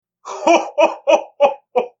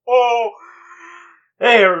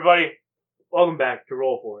Hey everybody, welcome back to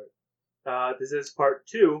Roll For It. This is part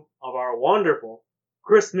 2 of our wonderful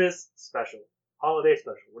Christmas special, holiday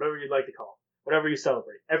special, whatever you'd like to call it, whatever you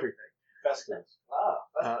celebrate, everything. Festivus.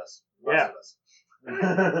 Festivus. Yeah.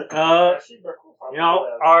 Festivus.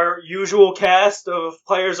 Our usual cast of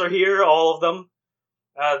players are here, all of them.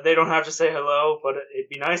 They don't have to say hello, but it'd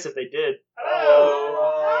be nice if they did.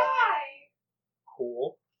 Hello.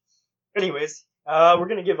 Cool. Anyways, we're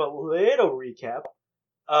gonna give a little recap.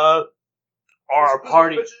 Our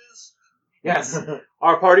party. Yes,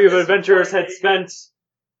 our party of adventurers had spent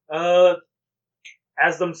as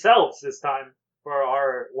themselves this time for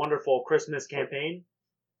our wonderful Christmas campaign.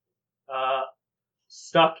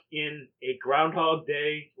 Stuck in a Groundhog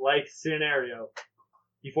Day-like scenario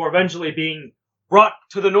before eventually being brought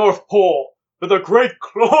to the North Pole with the Great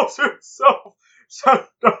Claus himself sent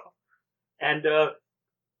up and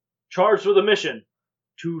charged with a mission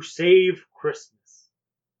to save Christmas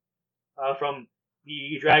from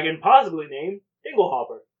the dragon possibly named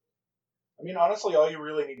Dinglehopper. I mean, honestly, all you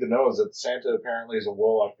really need to know is that Santa apparently is a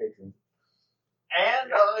warlock patron.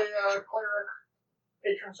 And a cleric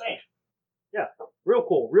patron saint. Yeah, real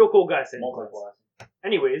cool guy, Santa Claus.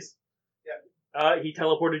 Anyways, he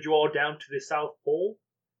teleported you all down to the South Pole,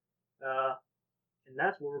 and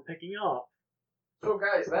that's where we're picking up. So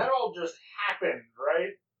guys, that all just happened,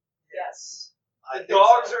 right? Yes. The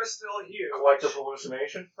dogs are still here. Collective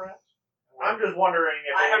hallucination, perhaps? I'm just wondering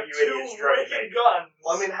if I have you two idiots tried to wicked make- guns.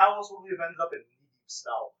 Well, I mean, how else would we have ended up in deep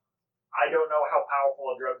snow? I don't know how powerful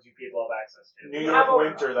of drugs you people have access to. New We York have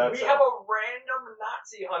winter, that's we have a random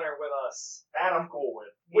Nazi hunter with us. That I'm cool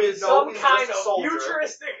with. With No, some he's kind just a of soldier.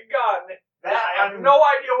 futuristic gun. That I have I'm no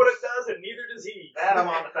idea what it does, and neither does he. That I'm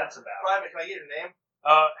on the fence about. Private, can I get your name?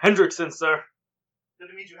 Hendrickson, sir. Good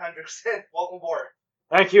to meet you, Hendrickson. Welcome aboard.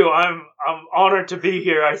 Thank you. I'm honored to be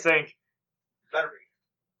here. I think. Better be.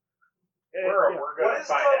 We're going to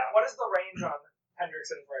find out. What is the range on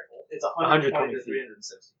Hendrickson's rifle? It's 120 120 to feet.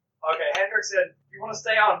 360. Okay, Hendrickson, if you want to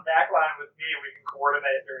stay on backline with me, we can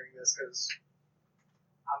coordinate during this, because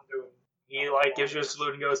I'm doing... He gives you a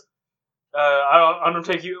salute and goes, I don't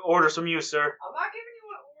take orders from you, sir. I'm not giving you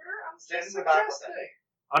an order, I'm Stand just in the back with suggesting.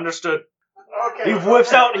 Understood. Okay. He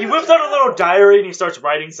whips out a little diary and he starts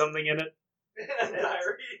writing something in it.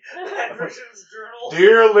 Diary. Hendrickson's journal.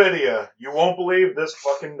 Dear Lydia, you won't believe this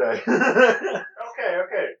fucking day.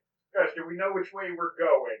 Okay. Guys, do we know which way we're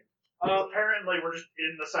going? Apparently we're just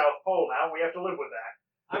in the South Pole now. We have to live with that.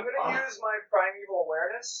 I'm going to use my primeval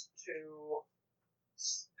awareness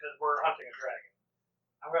because we're hunting a dragon.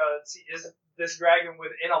 I'm going to see, is this dragon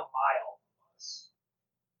within a mile of us?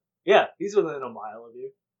 Yeah, he's within a mile of you.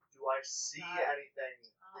 Do I see anything?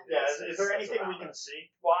 Yeah, is there anything we can see?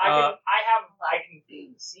 Well, I can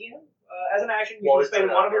see him. As an action, you Well, can spend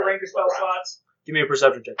one of your ranger spell slots Give me a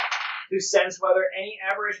perception check. to sense whether any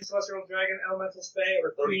aberration, celestial dragon, elemental spay,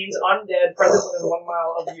 or fiends undead present within 1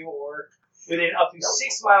 mile of you or within up to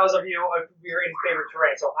 6 miles of you if you're in favored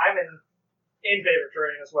terrain. So I'm in favored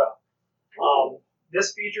terrain as well.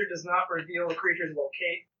 This feature does not reveal the creature's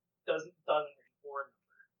doesn't or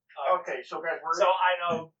number. Okay, so guys, we're... So I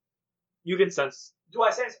know. You can sense. Do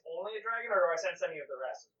I sense only a dragon, or do I sense any of the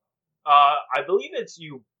rest? I believe it's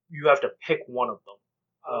you. You have to pick one of them.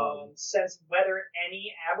 Sense whether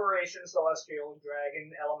any aberration, celestial,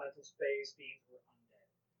 dragon, elemental, space, fiends, or undead.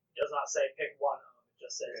 It does not say pick one of them. It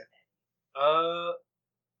just says any.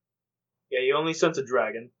 Yeah, you only sense a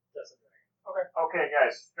dragon. Just a dragon. Okay,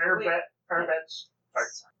 guys, fair Wait. bets.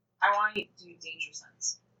 I want you to do danger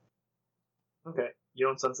sense. Okay, you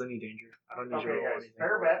don't sense any danger. I don't need you to Okay, roll guys, anything.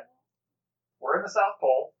 fair bet. We're in the South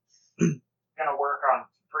Pole. Gonna work on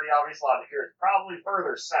some pretty obvious logic here. It's probably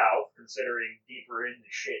further south, considering deeper in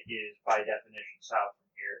the shit is, by definition, south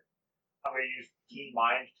from here. I'm gonna use keen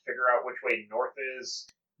mind to figure out which way north is.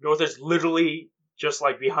 North is literally just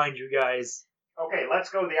behind you guys. Okay,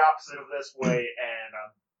 let's go the opposite of this way, and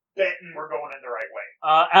I'm betting we're going in the right way.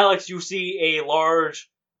 Alex, you see a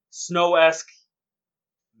large, snow-esque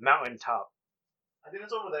mountaintop. I think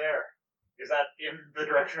it's over there. Is that in the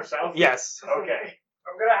direction of south? Yes. Okay.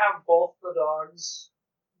 I'm gonna have both the dogs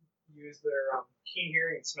use their keen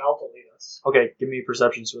hearing and smell to lead us. Okay, give me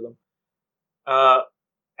perceptions for them.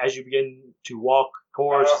 As you begin to walk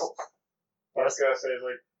towards... I was gonna say,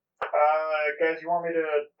 guys, you want me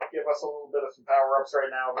to give us a little bit of some power-ups right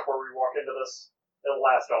now before we walk into this? It'll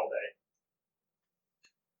last all day.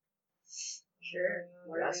 Sure.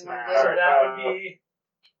 Yes, So ma'am. Alright, that would be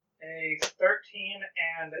a 13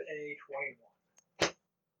 and a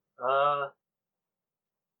 21.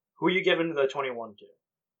 Who are you giving the 21 to?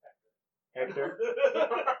 Hector?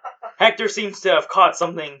 Hector seems to have caught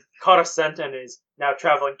a scent, and is now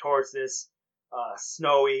traveling towards this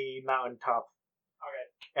snowy mountaintop. Okay.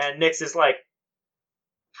 And Nyx is like,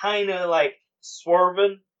 kinda like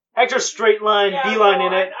swerving. Hector's straight line, beeline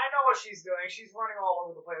in it. I know what she's doing. She's running all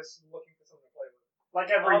over the place looking for something to play with. Like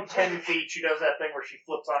every 10 feet, she does that thing where she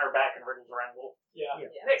flips on her back and wriggles around a little. Yeah. Yeah.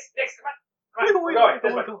 Nyx, come on. Wait, We're going.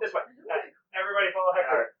 This way. go. This way. Everybody follow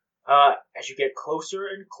Hector. As you get closer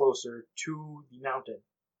and closer to the mountain,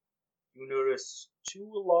 you notice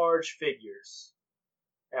two large figures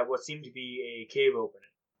at what seem to be a cave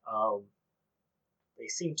opening. They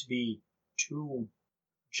seem to be two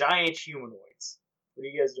giant humanoids. What are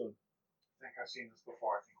you guys doing? I think I've seen this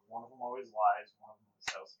before. I think one of them always lies, one of them always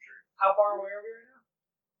tells the truth. How far away are we right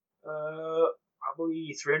now?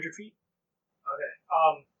 Probably 300 feet. Okay.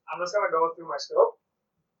 I'm just gonna go through my scope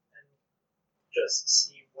and just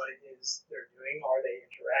see what it is they're doing. Are they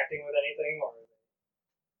interacting with anything, or are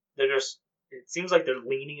they They're just. It seems like they're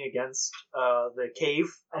leaning against the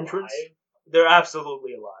cave entrance. alive? They're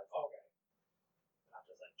absolutely alive. Okay. Not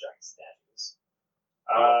just like giant statues.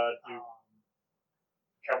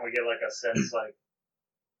 Can we get like a sense, like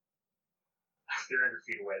 300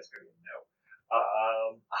 feet away is going to be a no.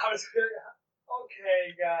 I was gonna.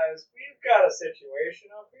 Okay, guys, we've got a situation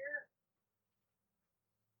up here.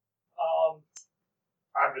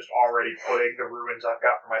 I'm just already putting the ruins I've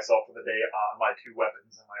got for myself for the day on my 2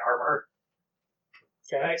 weapons and my armor.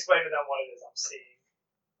 Can I explain to them what it is I'm seeing?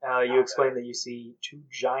 You explain that you see two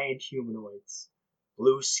giant humanoids,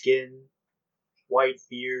 blue skin, white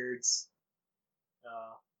beards,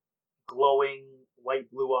 glowing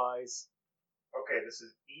light blue eyes. Okay, this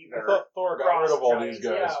is I either. thought Thor got rid of all these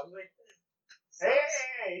guys. Yeah, like,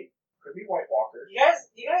 Hey! Could be White Walkers.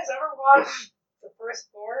 you guys ever watch the first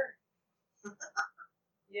Thor?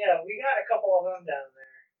 Yeah, we got a couple of them down there.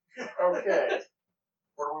 Okay.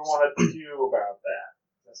 What do we want to do about that?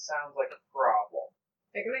 That sounds like a problem.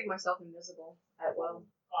 I can make myself invisible at will.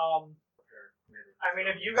 I mean,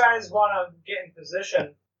 if you guys want to get in position,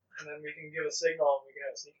 and then we can give a signal and we can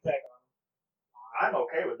have a sneak attack on them. I'm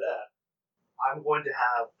okay with that. I'm going to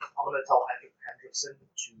tell Hendrickson to,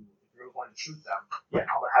 if you're going to shoot them, I'm going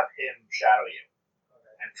to have him shadow you.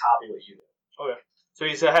 Okay. And copy what you do. So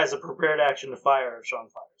he has a prepared action to fire if Sean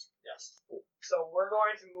fires. Yes. So we're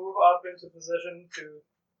going to move up into position to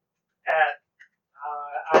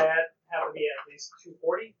I have to be at least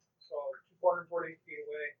 240, so 240 feet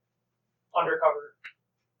away, undercover,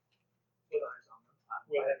 with eyes on them,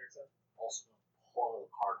 with Hendrickson. Also, pull a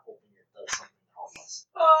card hoping it does something to help us.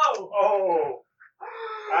 Oh!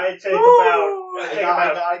 I take about.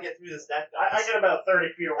 I gotta get through this deck. I get about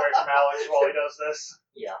 30 feet away from Alex while he does this.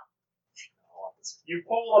 Yeah. You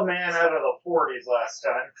pulled a man out of the 40s last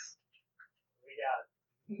time. We got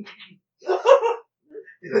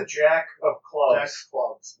He's a jack of clubs. Jack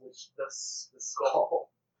clubs, which the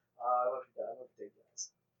skull. I'm gonna take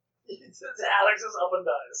this. Alex's up and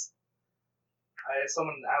dies. I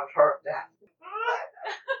summoned an avatar of death.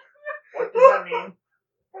 What does that mean?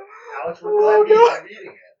 Alex, what does that mean? I'm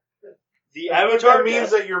reading it. The I think avatar that means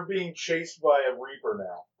that you're being chased by a Reaper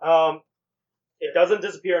now. it doesn't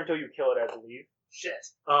disappear until you kill it, I believe. Shit.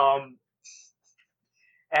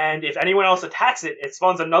 And if anyone else attacks it, it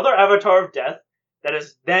spawns another avatar of death that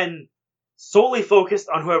is then solely focused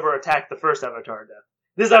on whoever attacked the first avatar of death.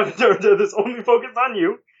 This avatar of death is only focused on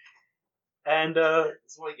you, and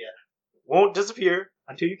That's what I get. won't disappear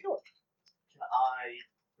until you kill it. Can I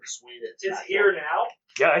persuade it to It's not here kill me? now.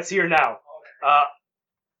 Yeah, it's here now.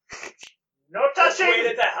 Okay. No touching!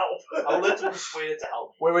 Persuaded to help. I'll let to persuade it to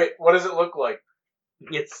help me. Wait, what does it look like?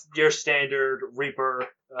 It's your standard Reaper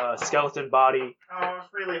skeleton body. Oh, I was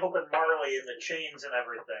really hoping Marley and the chains and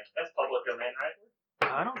everything. That's public domain,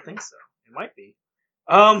 right? I don't think so. It might be.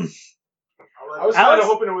 I was kind Alex, of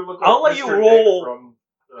hoping it would look like I'll let Mr. you Nick roll from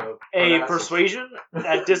A Parnassus. persuasion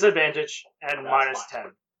at disadvantage and minus 10.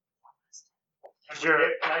 Sure.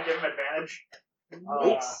 Can I give him advantage?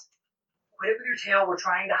 Yes. Put it with your tail. We're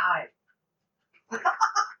trying to hide.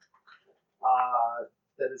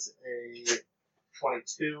 That is a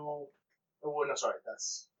 22. Oh, no, sorry.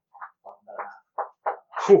 That's better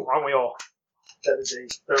math. Whew, aren't we all? That is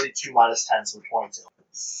a 32 minus 10, so 22.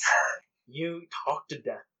 You talk to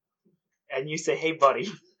death. And you say, hey buddy,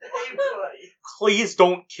 Hey, buddy. please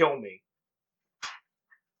don't kill me.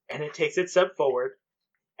 And it takes its step forward,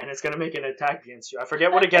 and it's gonna make an attack against you. I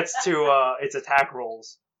forget what it gets to its attack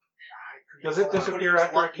rolls. Does it disappear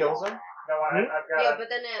after it kills him? No, I've got Yeah, but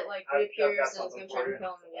then it like I've reappears got and it's gonna something try for to you. kill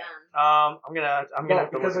him again. I'm gonna No,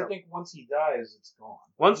 have to because look it I up. think once he dies, it's gone.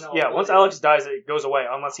 Once No, once no. Alex dies, it goes away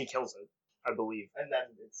unless he kills it, I believe. And then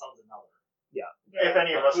it summons another. If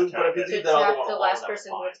any of us But attack if To it's the other attack one the alone, last that was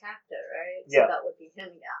person who fine. attacked it, right? Yeah. So that would be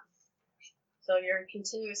him again. So you're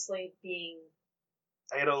continuously being.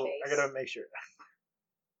 I gotta make sure.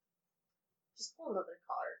 Just pull another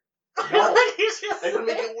card. No, they would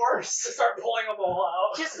make it worse. Just start pulling them all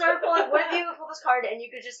out. Just start pulling. What if you pull this card and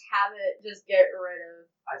you could just have it, just get rid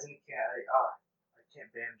of. I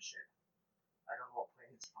can't banish it. I don't know what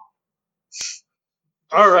plane it's on.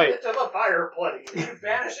 All right. To the fire, plenty. If you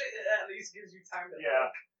banish it, it at least gives you time to.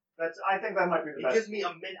 Yeah. I think that might be the It best. gives me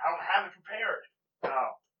a minute. I don't have it prepared.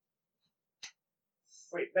 Oh.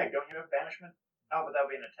 Wait, Meg, don't you have banishment? Oh, but that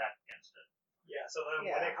would be an attack against it. Yeah. So then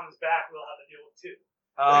when Yeah. it comes back, we'll have to deal with 2.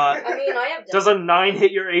 I mean, I have. Does a 9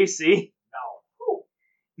 hit your AC?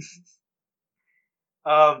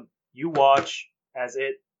 No. You watch as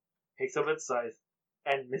it picks up its scythe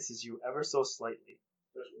and misses you ever so slightly.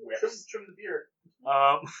 Just whips. Trim the beard.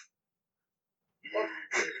 No,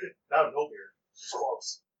 no beard. It's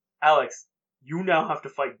close. Alex, you now have to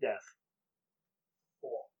fight death.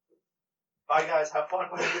 Bye, guys. Have fun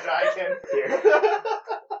putting the dragon.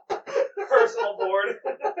 Personal board.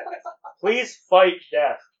 Please fight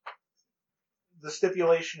death. The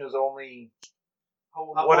stipulation is only How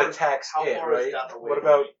what far is- attacks how it, far is right? death away What from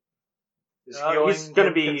about me? is healing He's gonna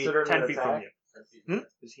him be considered 10 an feet attack? from you.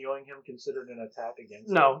 Is healing him considered an attack against?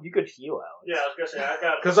 No, you could heal Alex. Yeah, I was gonna say I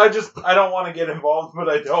got. Because I don't want to get involved, but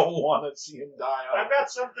I don't want to see him die. I've got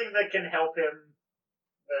something that can help him.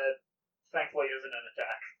 That thankfully isn't an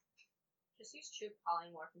attack. Just use true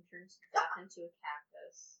polymorph and turn stuff into a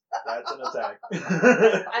cactus. That's an attack.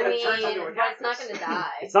 I It mean, turns into a but it's not cactus. gonna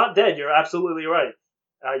die. It's not dead. You're absolutely right.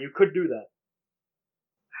 You could do that.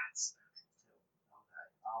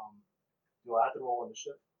 Do I have to roll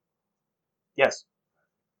initiative? Yes.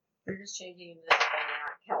 You're just changing invisible and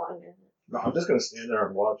you're not killing it. No, I'm just gonna stand there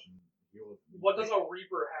and watch and heal. What does a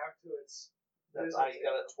Reaper have to its? That's, I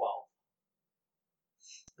got a 12.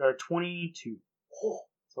 22. Oh,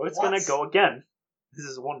 So it's What? gonna go again. This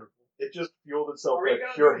is wonderful. It just fueled itself Are we by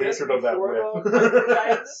gonna pure do this hatred of that before whip. the Viper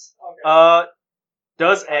Giants? Okay.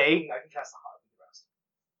 Does I a can cast the hot with the rest.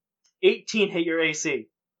 18 hit your AC?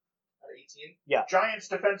 At 18? Giant's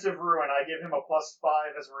defensive ruin. I give him a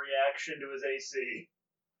 +5 as a reaction to his AC.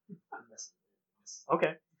 I missed.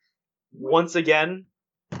 Okay. Once again,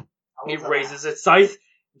 How it was that? raises its scythe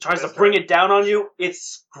and tries to This bring turn. it down on you. It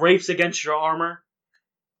scrapes against your armor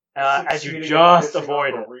as you Succeeding just in bitching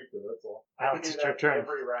avoid off it. a Reaper, that's all. I can Alex, do it's your that turn.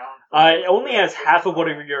 every round. It only has half of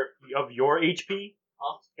whatever your HP.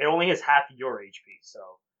 Huh? It only has half your HP, so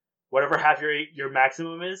whatever half your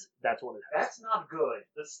maximum is, that's what it has. That's not good.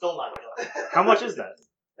 That's still not good. How much is that?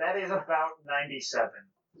 That is about 97.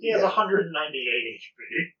 He has 198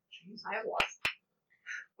 HP. I have lost.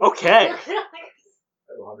 Okay, I have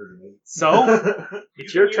 108. so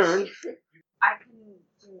it's your turn. I can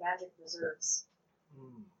do magic reserves.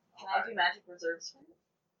 Can I do magic reserves for you?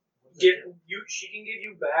 She can give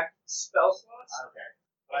you back spell slots Okay.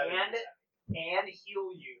 and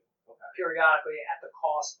heal you periodically at the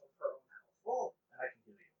cost of her own health. Oh, and I can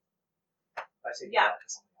give you. I say Yeah. to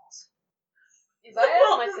something else. If I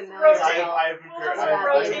have my familiar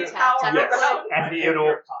Rotate. spell, Rotate power. Yes, and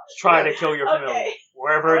it'll try to kill your familiar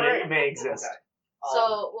wherever it may exist.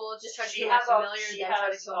 so we'll just try to She kill my has familiar she and then try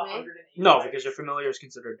to has kill me. 180 No, life. because your familiar is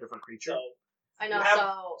considered a different creature. So I know, You have-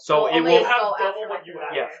 so we'll it only will- you have go double after my what you have.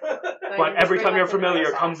 familiar. Yeah. I But can every just time bring your my familiar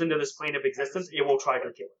familiar comes into this plane of existence, it will try to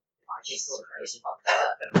kill it. I can't kill Christ.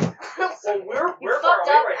 Well, we're You far fucked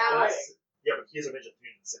away up, right now. Alex. Yeah, but he has a range of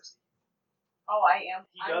 360. Oh, I am.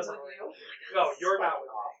 He I'm does with already. you. No, you're not with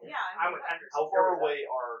me. Yeah, I'm with Hendrix. How far away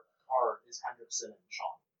is Hendrickson and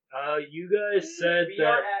Sean? You guys said We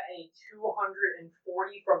are that. at a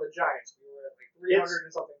 240 from the Giants. We were at like 300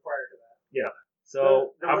 and something prior to that.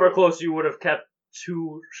 So, the however way- close you would have kept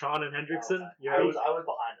to Sean and Hendrickson. I was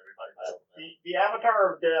behind everybody. By The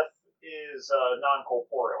Avatar of Death is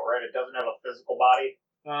non-corporeal, right? It doesn't have a physical body.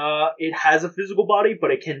 It has a physical body,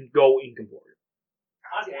 but it can go incorporeal.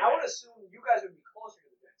 Honestly, I would assume you guys would be closer to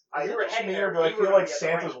the Giants. Is You it were just hanging me, there, or do I you were feel gonna like get the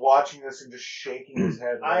Santa's range. watching this and just shaking his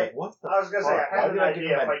head? Like, what the I was gonna say, I fuck? had Why an did I give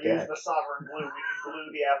idea him if I a use deck? the Sovereign Glue, we can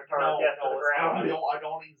glue the Avatar No, of Death to the ground. I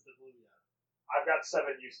don't use the glue yet. I've got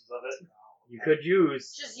 7 uses of it. You could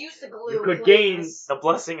use. Just use the glue. You could gain please. the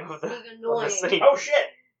blessing of the, Being of annoying. the saint. Oh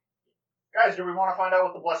shit! Guys, do we want to find out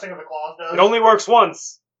what the Blessing of the Claws does? It only works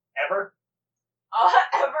once. Ever?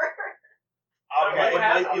 Ever. Okay, Who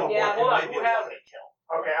has- it might be a yeah, one- hold it on, might be who a has one-hit kill.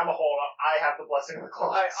 Okay, I'm a hold on. I have the Blessing of the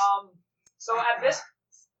Claws. Alright, so at this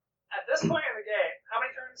point in the game, how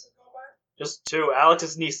many turns has gone by? Just 2. Alex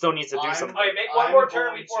still needs to do I'm- something. Okay, make one I'm more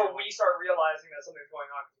turn going before to- we start realizing that something's going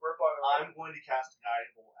on, because we're far away. I'm going to cast a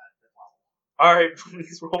guiding bolt at 5th level. Alright,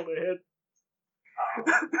 please roll to hit.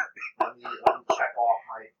 Let me check off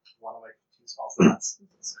one of my 2 spell slots.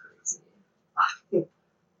 That's crazy.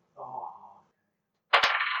 Oh.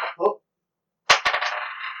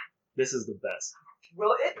 This is the best.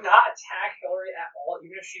 Will it not attack Hillary at all,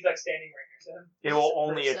 even if she's like standing right next to him? It will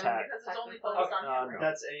only Person, attack. Because it's only focused on him. no. right?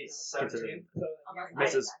 That's a 17. So Unless I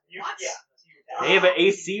Misses. attack. you, What? yeah. They have an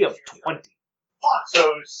AC of 20. Fuck.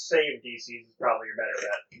 So save DCs is probably your better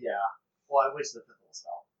bet. Yeah. Well, I wasted the 5th level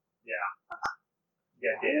spell.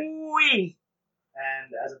 Yeah, did. Wee! And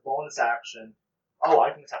as a bonus action, I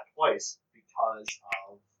can attack twice because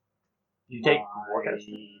of You take my... Warcast.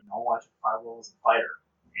 No, I took 5 levels of fighter.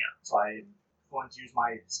 Yeah. So I'm going to use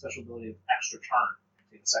my special ability of extra turn and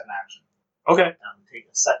take a second action. Okay. And I'm going to take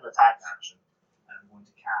a second attack action. And I'm going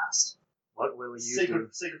to cast What will you Sacred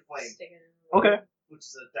Flame, Stick it in. do? Okay. which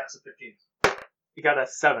is a dex of 15. You got a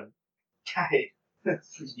 7. Okay.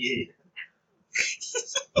 3d8.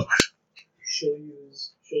 She'll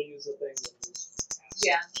use the thing.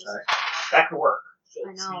 Yeah. Alright. Back to work.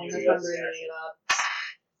 I know. Use That's the why I'm extra bringing action. it up.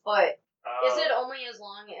 But is Uh, it only as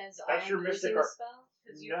long as that's I'm your mystic using the ar- spell?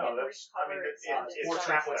 Because you No, can that's- I mean, recover it's- extended it's 14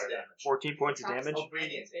 spells. points of damage. 14 points of Trumps damage. the Of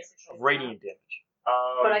radiant it's basically Of radiant damage.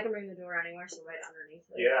 But I can bring the door anywhere, so right underneath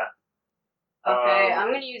it. Yeah. Okay, Um, I'm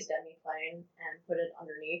gonna use Demi-Plane and put it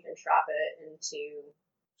underneath and trap it into.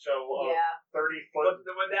 So Yeah. 30 foot.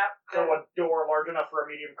 Would that? So a door large enough for a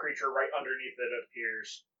medium creature right underneath it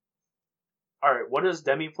appears. Alright, what does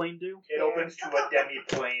Demi-Plane do? It opens to a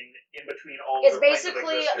demi-plane in between all It's the planes of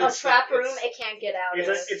basically a existence. trap room. it's- It can't get out. It's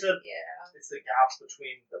a Yeah. It's the gaps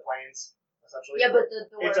between the planes, essentially. Yeah, but the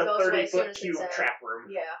door it's a goes away as soon 30-foot as cube it's in. trap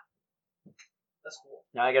room. Yeah. That's cool.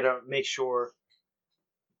 Now I gotta make sure.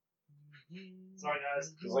 Sorry, guys.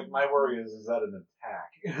 Because, like, my worry is that an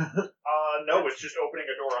attack? No, it's just opening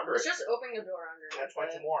a door under It's it. just opening the door under That's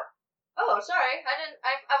it. 20 more. Oh, sorry.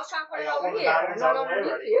 I was trying to put I it got over one of the here. bad ones Not out of the way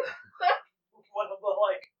underneath already. you. One of the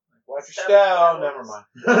like. Watch your Seven step. Oh, levels. never mind.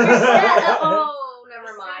 Oh,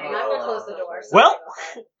 never mind. I'm gonna close the door. Sorry Well, about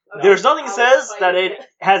that. Okay. There's nothing I was says that fighting it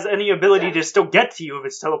has any ability to still get to you if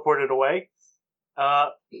it's teleported away.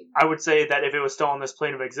 I would say that if it was still on this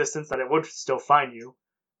plane of existence, that it would still find you.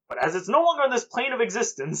 But as it's no longer on this plane of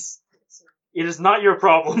existence, it is not your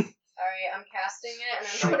problem. Alright, I'm casting it and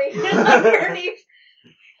I'm putting it underneath.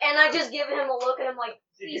 And I just give him a look and I'm like,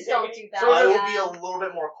 please don't do that. So I will guys. be a little bit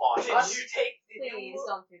more Did cautious. you take? Please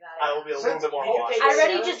don't do that. I will be a little bit more you cautious. take I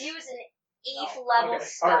already damage? just used an 8th level Okay.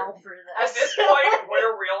 spell for At this. this point,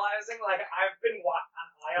 we're realizing like I've been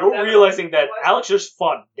eye on You're them, realizing that and Alex just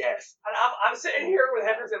fought death. I'm sitting here with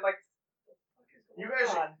Henderson like. You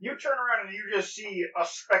guys, you turn around and you just see a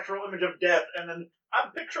spectral image of death, and then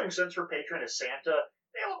I'm picturing, since her patron is Santa,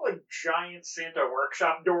 they look like giant Santa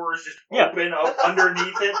workshop doors just Yeah. open up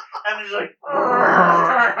underneath it, and it's like,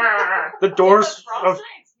 The doors of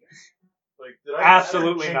Like, did I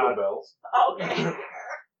Absolutely hear jingle not. bells? Okay.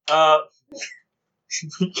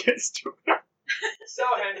 Gets to it. So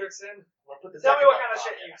Hendrickson, I'm gonna put this tell back me in what my kind of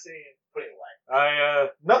shit pocket. you've seen. Put it away.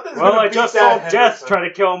 Nothing's Well, gonna I beat just that, saw Death Henderson. try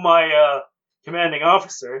to kill my, commanding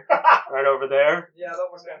officer. Right over there. Yeah, that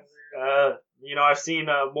was kind of weird. I've seen,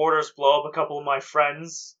 mortars blow up a couple of my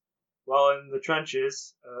friends while in the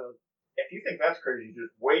trenches. if you think that's crazy,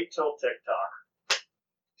 just wait till TikTok.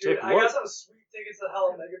 Dude, Dick, I what? got some sweet tickets to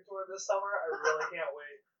Hell Megatour this summer. I really can't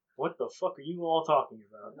wait. What the fuck are you all talking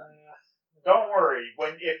about? Don't worry,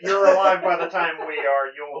 if you're alive by the time we are,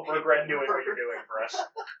 you'll regret doing what you're doing for us.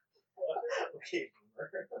 Okay.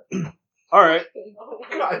 Alright.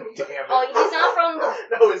 God damn it. Oh, he's not from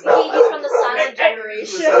the. No, he's not. He's from the silent He's from the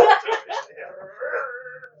generation. silent generation,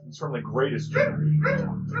 yeah. It's from the greatest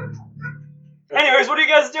generation. Anyways, what are you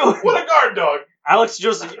guys doing? What a guard dog! Alex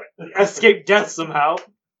just escaped death somehow.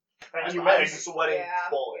 Thank you, I'm Meg. sweating Yeah,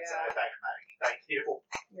 bullets. yeah. Thank you.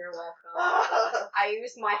 You're welcome. I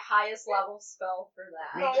used my highest level spell for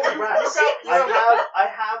that. We can rest. I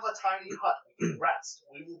have a tiny hut. We can rest.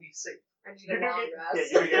 We will be safe. I need a long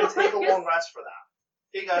rest. Yeah, you're gonna take a long rest for that.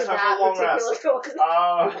 Hey guys, For time that for a long rest. particular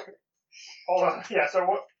one. Hold on. Yeah, so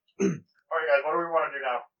what? Alright, guys, what do we want to do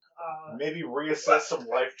now? Maybe reassess some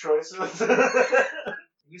life choices.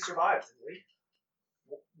 You survived, didn't we?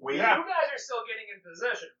 We Yeah. You guys are still getting in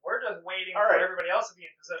position. We're just waiting All right. for everybody else to be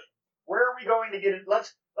in position. Where are we going to get it?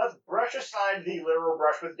 Let's brush aside the literal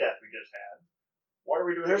brush with death we just had. What are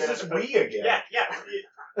we doing? There's to get this into we again. Yeah.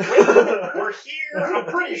 We're here. I'm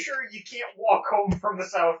pretty sure you can't walk home from the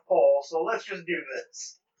South Pole, so let's just do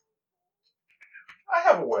this. I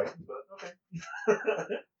have a way, but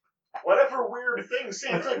okay. Whatever weird thing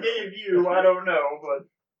Santa gave you, I don't know,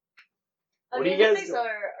 but What do you guys do?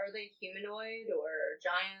 Are they humanoid or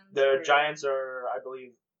giants? The or... giants are, I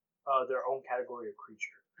believe, their own category of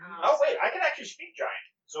creature. Oh wait, I can actually speak giant.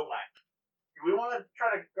 So do we want to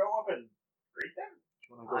try to go up and greet them?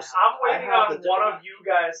 I'm waiting I have on the one different- of you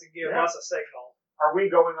guys to give Yeah. us a signal. Are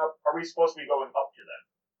we going up? Are we supposed to be going up to them?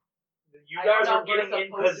 You I guys don't are know if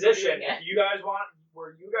getting we're in supposed to be position. doing it. If you guys want,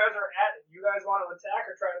 where you guys are at, if you guys want to attack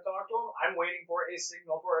or try to talk to them, I'm waiting for a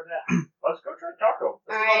signal for attack. Let's go try to talk to them.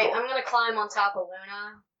 Alright, I'm gonna climb on top of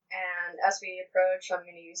Luna, and as we approach, I'm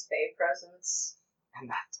gonna use Fey Presence.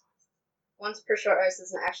 And that. Once per short rest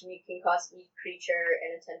as an action, you can cause each creature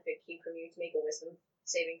in a 10-foot cube from you to make a wisdom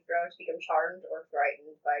saving throw to become charmed or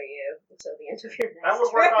frightened by you until the end of your next That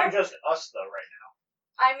would work turn. on just us though, right now.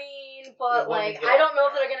 I mean, but Yeah, when we like, get I don't up know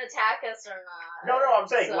if there. they're gonna attack us or not. No, I'm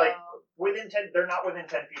saying So, like within 10. They're not within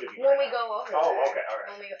 10 feet of you. when right we now. go over Oh, there. okay, all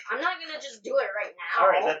right. I'm not gonna just do it right now. All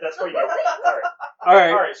right, that's what you do. All right. Alright.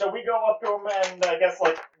 All right, so we go up to them, and I guess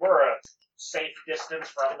like we're a safe distance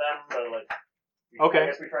from them, but like, Okay. I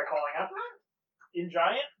guess we try calling out in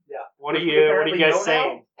giant. What are Which we you apparently guys know now?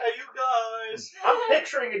 saying? Hey, you guys! I'm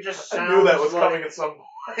picturing it just. I knew that was sounds coming at some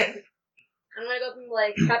point. I'm gonna go from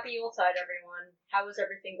like, happy Yuletide, everyone. How is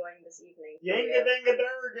everything going this evening? Yinga dinga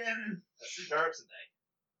durgan. That's 2 turns a day.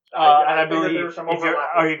 And I figured there believe, was some if you're, overlap.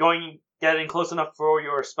 are you getting close enough for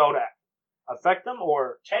your spell to affect them,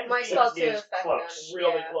 or? 10 My feet spell to is affect close. them.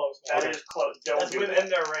 Really Yeah. close. That Okay. is close. Don't That's do within that.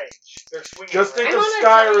 their range. They're swinging. Just think I'm of on a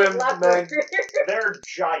Skyrim, giant Meg. leopard. They're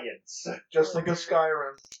giants. Just think of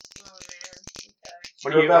Skyrim. Oh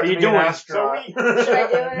man. Okay. What are you doing? So we. Should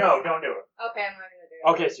I do it? No, don't do it. Okay, I'm not gonna do it.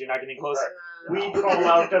 Okay, so you're not getting close. We call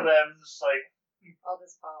out to them, just like. I'll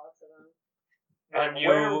just call it to them. And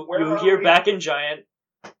Where you are hear we? back in giant,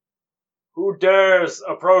 who dares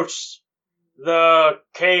approach the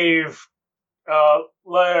cave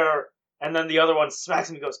lair? And then the other one smacks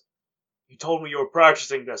him and goes, you told me you were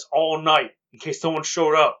practicing this all night in case someone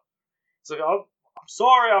showed up. It's like, I'm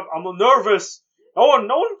sorry, I'm nervous. No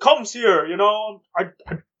one comes here, you know.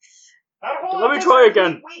 Let me try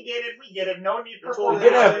again. We get it. No need for We full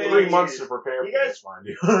did have apologies. 3 months to prepare You for guys- this, mind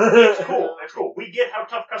you. It's cool. It's cool. We get how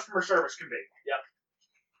tough customer service can be.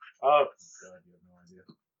 God, you have no idea.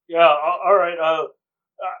 Yeah, alright,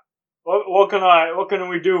 what can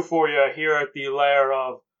we do for you here at the lair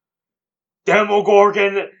of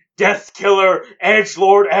Demogorgon, Death Killer,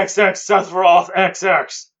 Edgelord XX, Sephiroth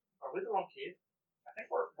XX? Are we the wrong cave? I think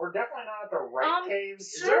we're definitely not at the right cave.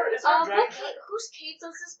 Is there a dragon? Whose cave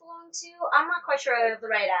does this belong to? I'm not quite sure I have the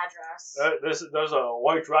right address. There's a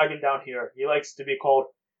white dragon down here. He likes to be called,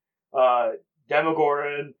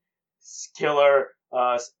 Demogorgon, Killer,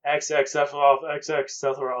 XX, Sephiroth, XX,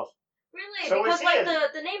 Sephiroth. Really? So because is he like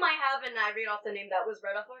a- the name I have, and I read off the name that was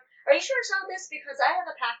read off. Are you sure it's not this? Because I have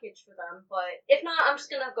a package for them, but if not, I'm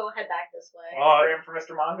just gonna go head back this way. Graham for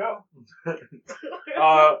Mr. Mongo.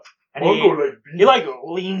 And he like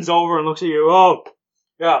leans over and looks at you. Oh,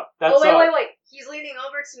 yeah, that's oh wait! He's leaning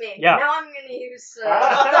over to me. Yeah. Now I'm gonna use.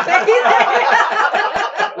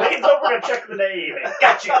 Leans over to check the name.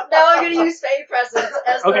 Got you. Now I'm gonna use Fey Presence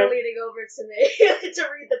as Okay. they're leaning over to me to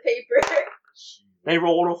read the paper. They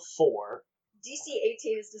rolled a 4. DC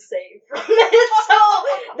 18 is to save from it,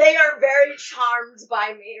 so they are very charmed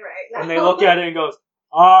by me right now. And they look at it and goes,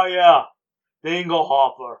 oh yeah, Dingle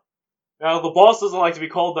Hopper. Now the boss doesn't like to be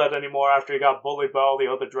called that anymore after he got bullied by all the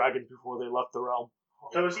other dragons before they left the realm.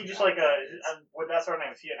 So is he just like with that sort of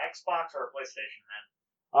name? Is he an Xbox or a PlayStation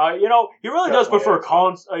man? He really does Definitely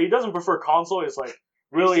prefer he doesn't prefer console. It's like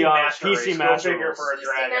really Master PC Race, go Master figure Race. for a DC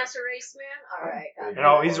dragon. Master Race Man? Alright, got You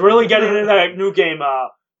know, he's really getting into that new game,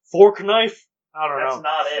 Fork Knife. I don't That's know.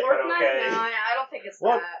 not it, Fork but knife? okay. No, I don't think it's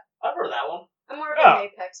What? that. I've heard of that one. I'm more of Yeah. an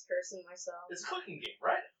Apex person myself. It's a cooking game,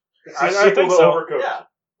 right? It's I a sequel think to so. Overcooked. Yeah.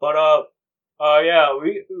 But yeah,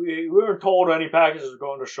 we weren't told any packages are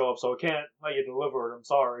going to show up, so I can't let you deliver it. I'm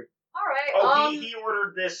sorry. Alright, Oh, he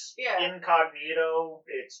ordered this yeah. incognito.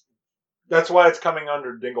 It's That's why it's coming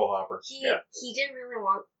under Dinglehopper. he didn't really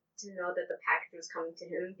want to know that the package was coming to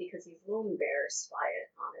him because he's a little embarrassed by it,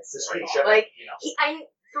 honestly. The street Like, shipping,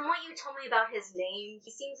 from what you told me about his name, he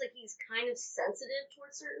seems like he's kind of sensitive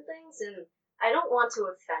towards certain things, and I don't want to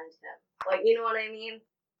offend him. Like, you know what I mean?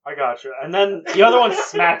 I got you. And then the other one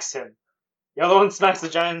smacks him. The other one smacks the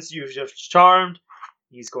giants you've just charmed.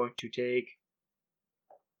 He's going to take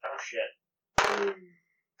oh shit.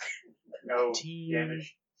 No 18.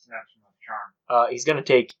 damage. Snaps from the charm. he's gonna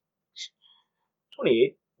take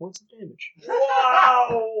 28 points of damage.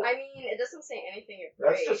 Wow. I mean, it doesn't say anything it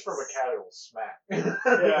That's breaks. just from a casual smack.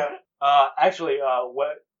 Yeah. Actually,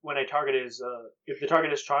 when a target is if the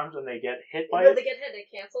target is charmed and they get hit by When it, they get hit, it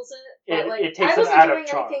cancels it. It- But, like, it takes I them wasn't out of doing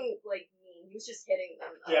charm. anything, like, mean He was just hitting them.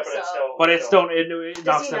 Though, Yeah, but it's so. still. But it still it Does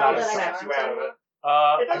knocks he them know out of that I snaps sync. you out of charmed it. him? It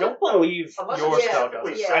I don't doesn't- believe unless your it's spell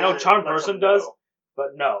specifically does. Yeah. I know said, charm let person them know. does, but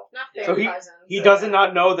no. Not fair So presence. He doesn't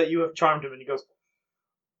not know that you have charmed him, and he goes,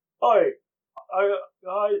 "Hi,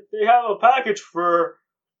 they have a package for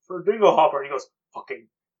Dinglehopper." And he goes, "Fucking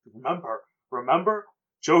remember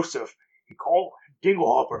Joseph? He called him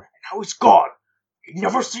Dinglehopper, and now he's gone. He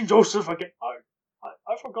never seen Joseph again.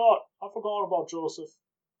 I forgot about Joseph.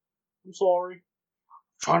 I'm sorry.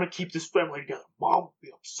 I'm trying to keep this family together. Mom will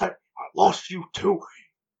be upset. I lost you too."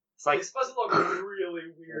 It's like This must look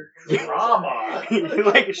really weird. Drama.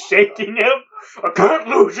 like shaking him. I can't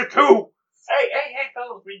lose you too. Hey,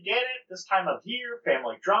 fellas, we get it. This time of year,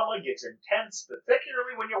 family drama gets intense,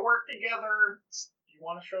 particularly when you work together. Do you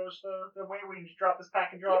want to show us the way we can just drop this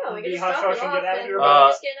package off Yeah, and we be can just hush drop hush it and off get out of and here?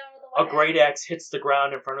 just get out of the A way. great axe hits the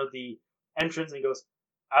ground in front of the entrance and he goes,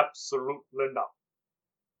 "Absolutely not.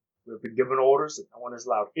 We've been given orders that no one is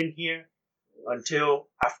allowed in here until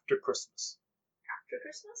after Christmas." After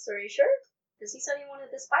Christmas? Are you sure? Because he said he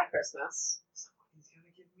wanted this by Christmas. He's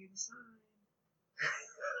gonna give me the sign.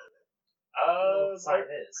 Sign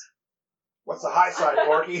is. What's the high side,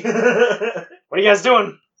 Porky? What are you guys doing?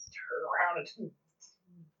 Turn around and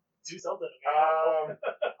do something.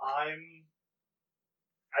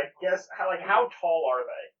 I guess how tall are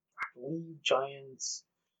they? I believe giants,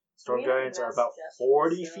 storm We have giants are mass about suggestions,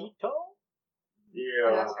 40 so- feet tall.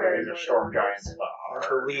 And that's Okay, very these are good storm on giants.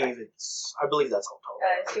 person. I believe that's how tall.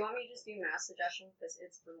 Guys, do you want me to just do mass suggestion? Because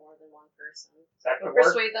it's for more than one person. That Or could work.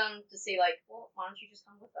 persuade them to see, like, well, why don't you just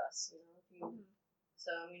come with us? You know, if you...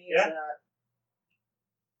 So I'm gonna use Yeah. that.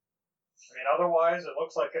 I mean, otherwise, it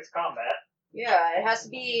looks like it's combat. Yeah, it has to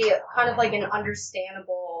be kind of like an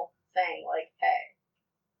understandable thing, like, hey,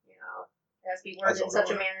 you know, it has to be worded in That's such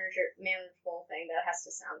a all manageable thing that it has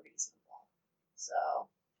to sound reasonable. So,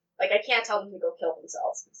 like, I can't tell them to go kill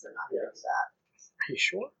themselves because they're not going to do that. Are you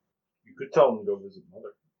sure? You could tell them to go visit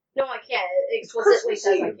mother. No, I can't. It explicitly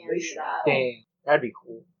says I Christmas can't Eve, do that. Dang, that'd be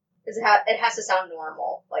cool. Because it has to sound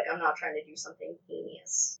normal. Like, I'm not trying to do something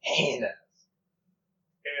heinous.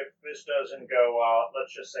 If this doesn't go,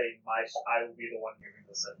 let's just say I will be the one giving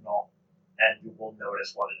the signal, and you will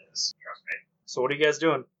notice what it is. Trust me. So what are you guys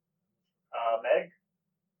doing? Meg,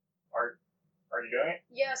 are you doing it?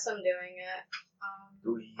 Yes, I'm doing it.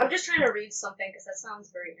 I'm just trying to read something because that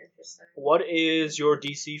sounds very interesting. What is your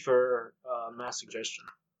DC for mass suggestion?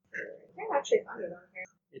 I can't actually find it on here.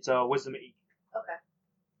 It's a wisdom 8. Okay.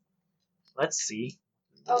 Let's see.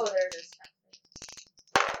 Oh, there it is.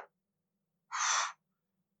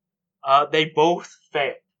 They both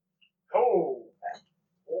fail. Oh,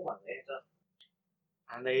 Oh my later.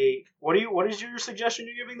 And they what is your suggestion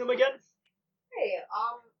you're giving them again? Hey,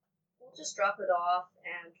 we'll just drop it off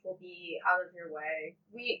and we'll be out of your way.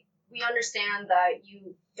 We understand that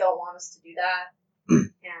you don't want us to do that,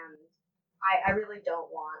 and I really don't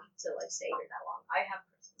want to like stay here that long. I have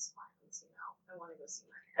Christmas plans, you know. I want to go see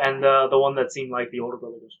my And family. the one that seemed like the older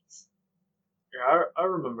brother goes, "Yeah, I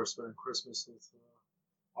remember spending Christmas with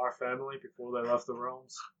our family before they left the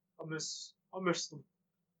realms. I miss them.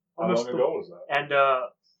 I How miss long them." ago was that? And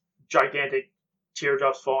gigantic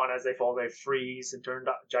teardrops fall, and as they fall, they freeze and turn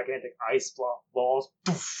to gigantic ice balls.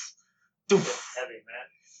 Doof, doof. heavy man.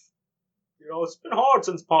 You know, it's been hard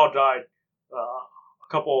since Pa died a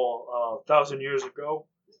couple thousand years ago.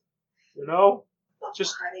 You know,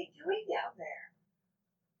 just What are they doing down there?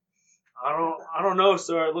 I don't know,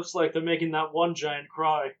 sir. It looks like they're making that one giant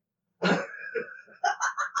cry. Yeah,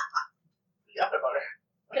 about it.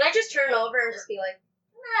 Can I just turn over and just be like,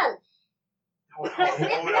 man? Oh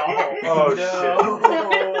no.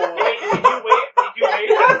 Oh, Wait, did you wait? Did you wait?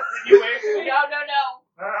 Did you wait for me? No.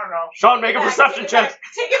 Sean, make a perception check.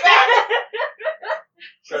 Take it back.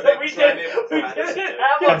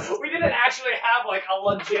 We didn't actually have like a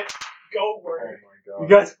legit go Oh word. my god. You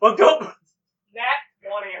guys fucked up. Nat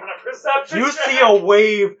 20 on a perception You check. see a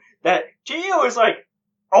wave that Gio is like,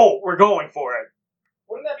 "Oh, we're going for it."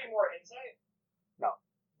 Wouldn't that be more insight?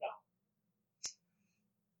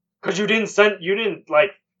 Because you didn't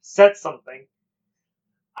like set something.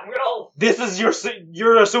 I'm gonna. This is you're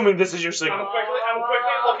assuming this is your I'm signal. quickly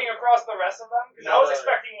looking across the rest of them because I No, was no, no.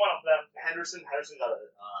 expecting one of them. Henderson got a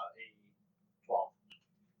 12.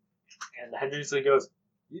 And Henderson goes,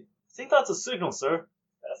 "You think that's a signal, sir?"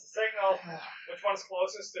 That's the signal. Which one's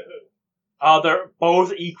closest to who? They're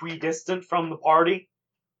both equidistant from the party.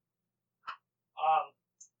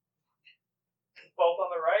 Both on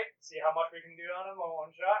the right. See how much we can do on them on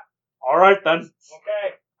one shot. All right then.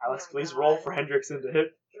 Okay. Alex, Oh, please God. roll for Hendrickson to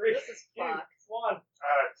hit. 3, This is 2, fucked. 1.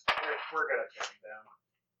 We're gonna take him down.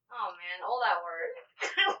 Oh man, all that work.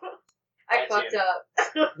 I fucked up.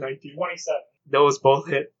 19. 27. Those both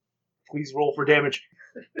hit. Please roll for damage.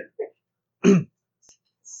 6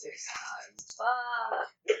 times.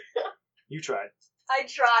 Fuck. You tried. I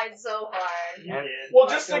tried so hard. And Well,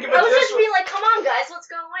 just think of I it was this just way. being like, come on, guys, let's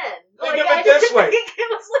go in. Think Like, of I it this didn't way. think it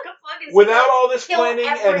was like a fucking Without secret. all this Kill planning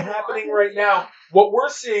and everyone. happening right now, what we're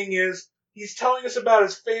seeing is he's telling us about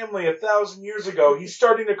his family 1,000 years ago. He's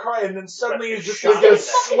starting to cry, and then suddenly he's just going to get a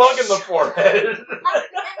slug in the forehead.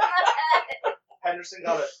 Henderson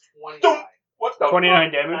got a 29. Don't- What the?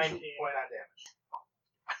 29 damage. 29 damage.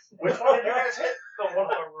 Which one did you guys hit? The one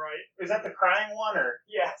on the right. Is that the crying one or?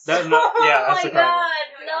 Yes. That's not, yeah, that's Oh the my crime. god,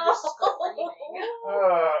 no.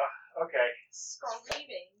 Okay.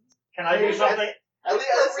 Screaming. Can I do something? At least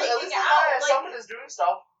the Freaking guy out, I like- summoned is doing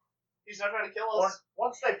stuff. He's not trying to kill us.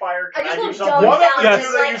 Once they fire, I can I, just do look something? One of the dumbfounded,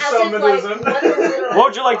 two that you like, as if, summoned like, isn't. what the literal What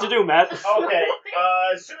would you like to fuck? do, Matt? Okay.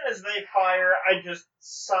 As soon as they fire, I just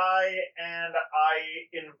sigh and I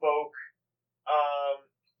invoke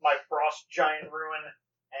my frost giant ruin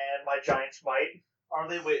and my giant smite. Are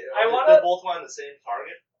they? Wait, I are wanna- they both on the same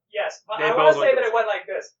target? Yes, but They I want both to say went that to it went like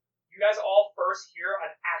this. You guys all first hear an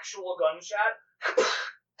actual gunshot,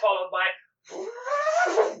 followed by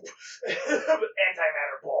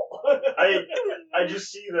antimatter bolt. I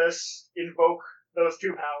just see this, invoke those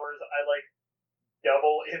two powers. I like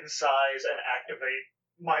double in size and activate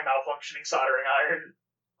my malfunctioning soldering iron.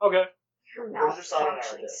 Okay. Where's your soldering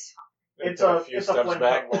iron? It's Take a few it's a steps flint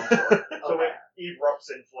back. longsword, so Okay. it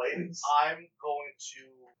erupts in flames. I'm going to.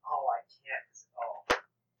 Oh, I can't. Oh, I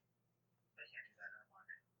can't do that. Never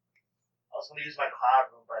mind. I was going to use my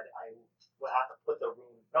cloud rune, but I would have to put the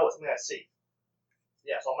rune. No, it's something I see.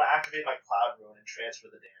 Yeah, so I'm going to activate my cloud rune and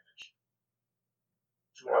transfer the damage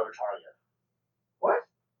to another target. What?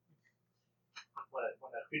 When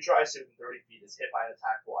a creature I see within 30 feet is hit by an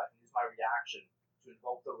attack roll, I can use my reaction to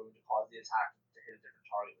invoke the rune to cause the attack to hit a different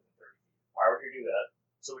target within 30 feet. Why would you do that?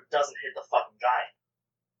 So it doesn't hit the fucking giant.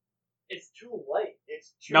 It's too late.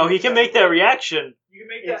 It's too No, he can make that reaction. You can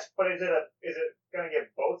make that. But is it gonna get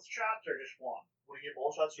both shots or just one? When you get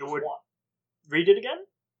both shots, you It just would- one. Read it again?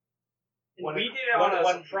 We did it on a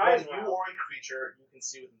surprise when you round. or a creature you can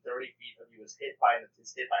see within 30 feet of you is hit by an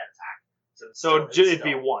attack. So, it's So still, it'd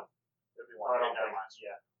be one. It'd be one. I Okay, don't never think- mind.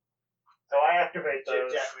 Yeah. So I activate those.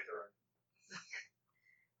 Deactivate the rune.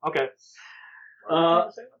 Okay.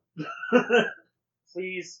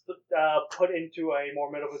 Please put into a more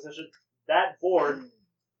middle position. That board,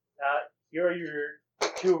 here are your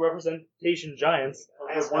two representation giants.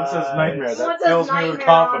 One says nightmare. Someone That says fills me with nightmare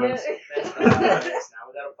confidence. on it. Now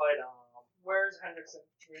we gotta fight Where's Hendrickson?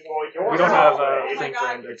 Well, yours We don't is have away. a Oh my thing for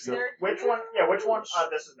God, Hendrickson. they're- Which one? Yeah, which one?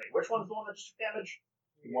 This is me. Which one's the one that took damage?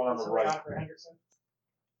 One on the Somebody right. on for Hendrickson.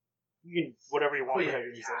 You can whatever you want. Oh, yeah. for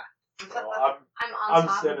Hendrickson. Well, I'm on I'm top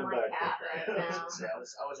of standing my back. cat right now. I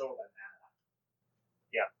was over by mana.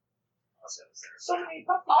 Yeah. I was there. So many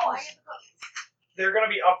puppies. Oh, I get the puppies. They're gonna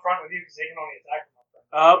be up front with you because they can only attack from up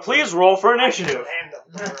front. Please roll for initiative. Hand them.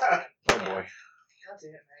 oh boy. God damn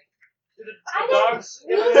it, man. The I didn't dogs.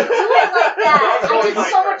 do it like that. I did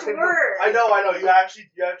so much work. I know. You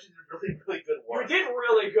actually did really, really good You work. did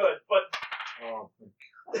really good, but Oh.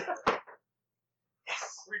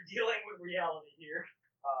 we're dealing with reality here.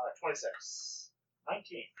 26.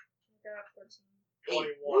 19. Got 14.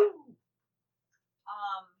 21.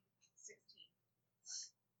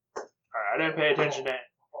 16. Alright, I didn't pay attention to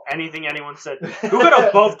anything anyone said. Who got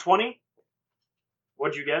above 20?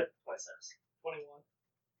 What'd you get? 26. 21.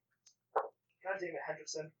 God damn it,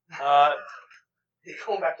 Hendrickson. You're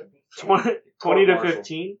going back to 20 to Marshall.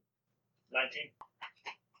 15. 19.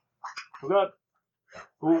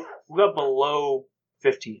 Who got below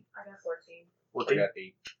 15? I got 14. I 14? got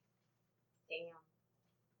 8. Damn.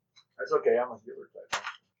 That's okay. I'm a healer type.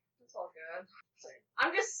 That's all good.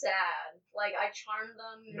 I'm just sad. Like, I charmed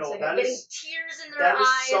them into No, that getting is- tears in their That is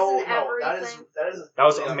eyes so. and No, everything. That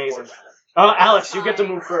was really amazing. unfortunate. Alex, you get to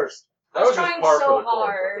move first. I was trying par so for the course,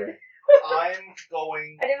 hard. okay. I'm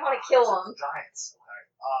going. I didn't want to kill them. Giants.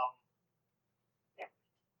 Okay.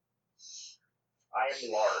 I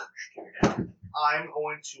am large too now. I'm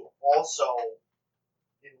going to also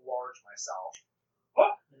enlarge myself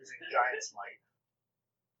using Giant Smite.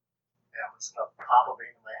 Yeah, I'm just gonna pop a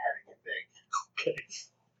vein in my head and get big.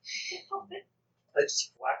 I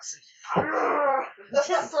just flex.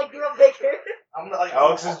 Just like real bigger. I'm gonna like.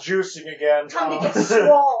 Alex is juicing again. Time to get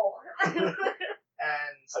swole.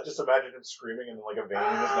 And I just imagine him screaming and like a vein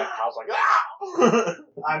in his neck. I was like, ah!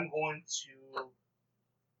 I'm going to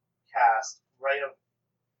cast Ray of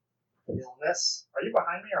Illness. Are you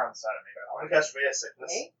behind me or on the side of me? I'm gonna cast Ray of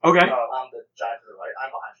Sickness Okay. Okay. on the giant to the right.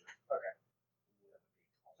 I'm behind you.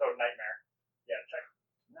 So nightmare.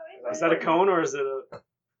 Is that a cone or is it a?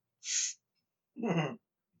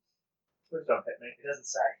 Please don't hit me. It doesn't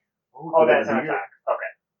say. Oh, that's an attack.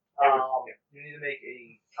 Okay. You need to make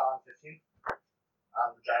a con 15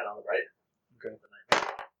 on the giant on the right. Okay.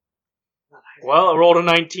 Okay, Well, I rolled a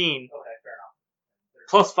 19. fair enough.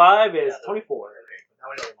 Plus 5 is Yeah, 24. Okay, but now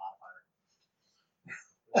we know the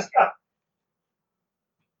modifier.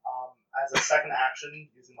 As a second action,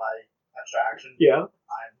 using my extra action, Yeah.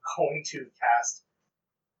 I'm going to cast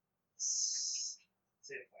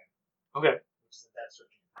Saving Flame, Okay. which is a dex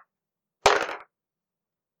 15.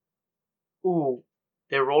 Ooh,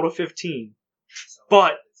 they rolled a 15. So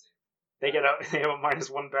But- They have a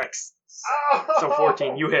 -1 dex. So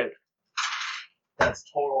 14. You hit. that's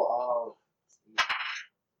total of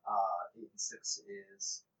 8 and 6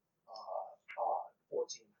 is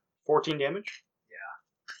 14. 14 damage.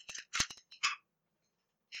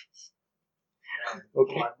 And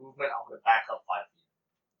Okay. for my movement, I'm going to back up 5 feet.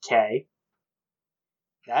 Okay.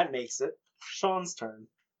 That makes it Sean's turn.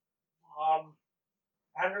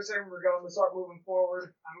 Henderson, we're going to start moving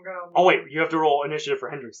forward. I'm going to. Oh wait, you have to roll initiative for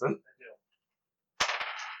Hendrickson. I do.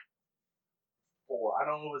 4. I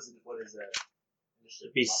don't know what is it.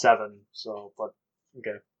 It'd be 7. So, but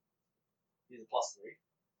okay. He's a plus 3.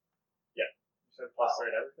 You said plus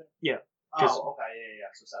 3 to everything? Cause- Oh, okay, yeah.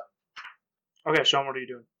 So 7. Okay, Sean, what are you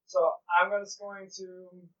doing? So I'm just going to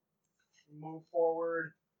move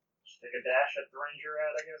forward. Just take a dash at the range you're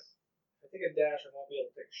at, I guess. I take a dash, I won't be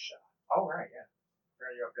able to take a shot. Oh, right, yeah.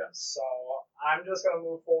 Right, you have guns. So I'm just going to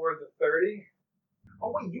move forward to 30.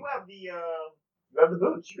 Oh, wait, you have the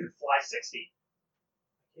boots. You can fly 60.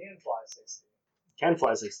 I can fly 60. Can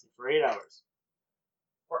fly 60 for 8 hours.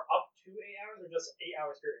 For up to 8 hours or just 8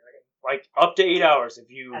 hours period? I can, Like up to 8 hours if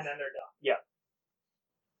you. and then they're done. Yeah.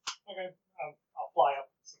 Okay, I'll fly up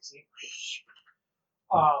 60.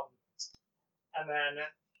 And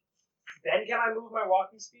then can I move my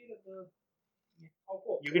walking speed at the? Oh,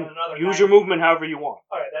 cool. You So can then another use 90. your movement however you want.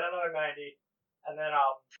 All right, then another 90, and then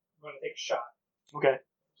I'm going to take a shot. Okay.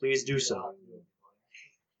 Please do so.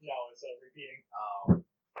 No, it's repeating. 13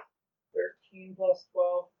 13 plus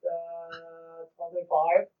 12,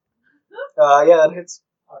 25. Yeah, that hits.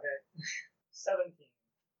 Okay. 17.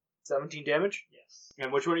 17 damage. Yes.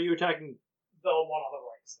 And which one are you attacking? The one on the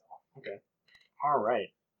right still.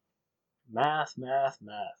 Alright. Math.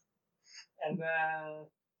 And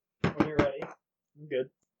then, when you're ready, I'm good.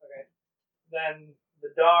 okay, then the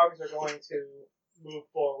dogs are going to move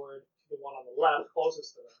forward to the one on the left,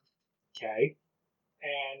 closest to them, Okay.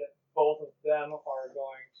 and both of them are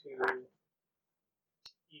going to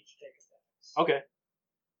each take attacks. Okay.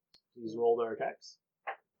 Please roll their attacks.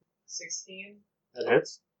 16. That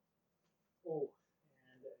hits. Ooh.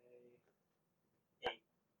 And a.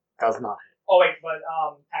 Does not hit. Oh wait, but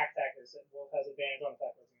pack is wolf has advantage on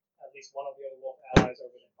attack. At least one of the other wolf allies are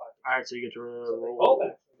within 5 feet. Alright, so you get to So they roll. both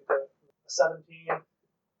actually get a 17,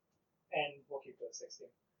 and we'll keep it at 16.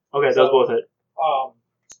 Okay, So- those both hit. So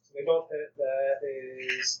they both hit. That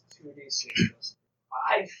is 2d6 plus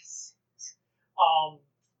 5.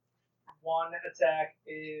 One attack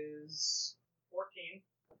is 14,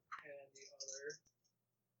 and the other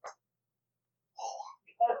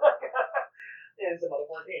is another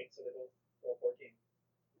 14. So they both roll 14.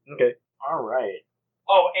 Okay. Alright.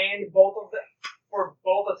 Oh, and both of them for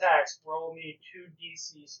both attacks roll me 2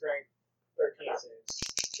 DC strength 13 saves.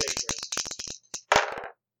 Dangerous.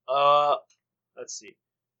 Let's see.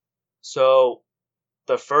 So,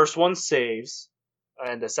 the first one saves,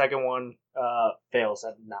 and the second one, fails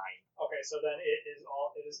at 9. Okay, so then it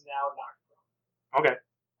is now knocked prone. Okay.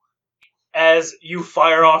 As you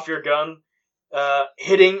fire off your gun,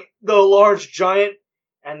 hitting the large giant,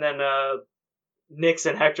 and then, Nyx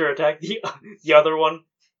and Hector attack the other one,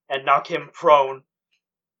 and knock him prone.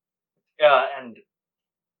 And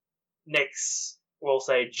Nyx, will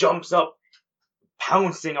say, jumps up,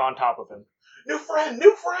 pouncing on top of him. New friend!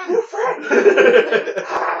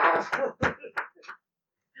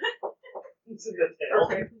 It's in the tail.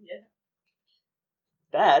 Okay. Yeah.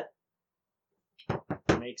 That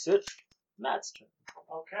makes it Matt's turn.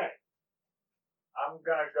 Okay. I'm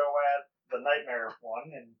gonna go at the nightmare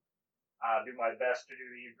one and do my best to do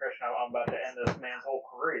the impression I'm about to end this man's whole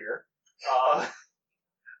career.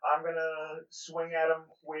 I'm gonna swing at him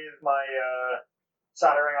with my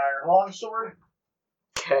soldering iron longsword.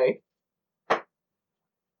 Okay.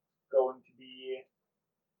 Going to be,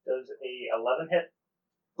 does a 11 hit?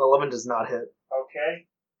 11 does not hit. Okay.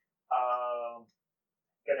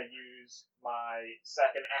 Gonna use my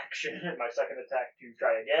second action, my second attack to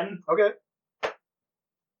try again. Okay.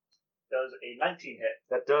 Does a 19 hit?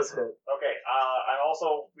 That does hit. Okay, I'm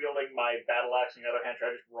also wielding my battle axe on the other hand.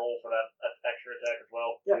 Should I just roll for that extra attack as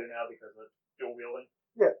well? Yeah. Too now because of dual wielding?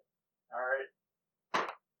 Yeah. Alright.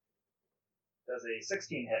 Does a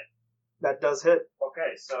 16 hit? That does hit.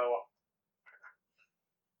 Okay, so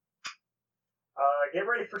get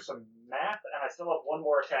ready for some math, and I still have one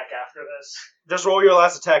more attack after this. Just roll your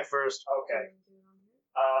last attack first. Okay.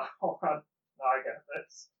 Hold on. No, I got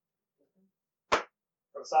this.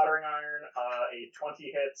 For the soldering iron, a 20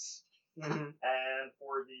 hits, Mm-hmm. and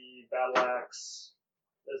for the battle axe,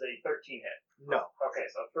 there's a 13 hit. No. Okay,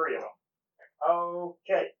 so 3 of them.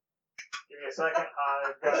 Okay. Give me a second.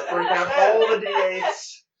 I've got to break out all the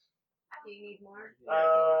d8s. Do you need more?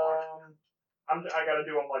 I gotta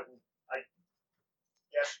do them like, I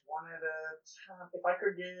guess one at a time. If I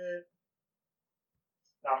could get...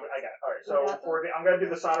 No, I got it. Alright, so I'm gonna do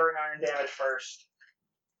the soldering iron damage first.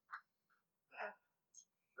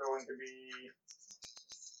 Going to be...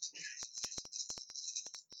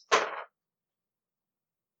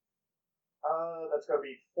 that's going to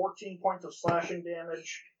be 14 points of slashing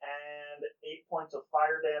damage and 8 points of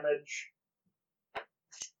fire damage.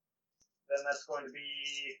 Then that's going to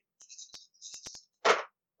be...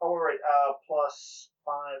 Oh, wait, plus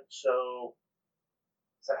 5, so...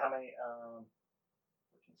 Is that how many?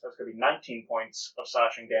 So it's going to be 19 points of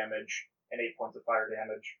slashing damage and 8 points of fire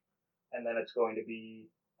damage. And then it's going to be...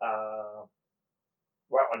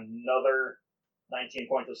 another 19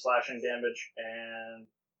 points of slashing damage and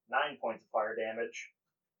 9 points of fire damage.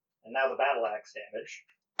 And now the battle axe damage.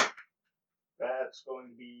 That's going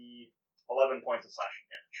to be 11 points of slashing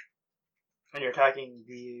damage. And you're attacking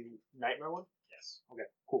the nightmare one? Yes. Okay,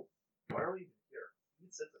 cool. Why are we here? You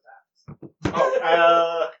can sit the backs.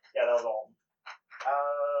 Oh, yeah, that was all.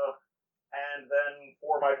 And then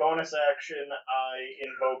for my bonus action, I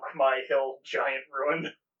invoke my Hill Giant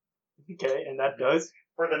Ruin. Okay, and that does?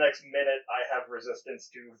 For the next minute, I have resistance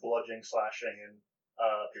to bludgeoning, slashing, and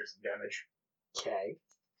piercing damage. Okay.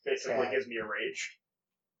 Basically Okay. gives me a rage.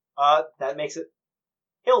 That makes it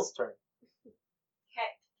Hill's turn.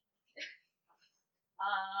 Okay.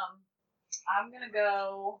 I'm gonna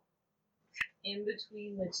go in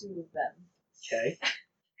between the two of them. Okay.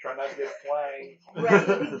 Try not to get flanked. Ready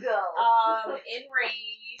to go. In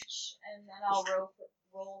range, and then I'll roll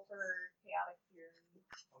for chaotic fury.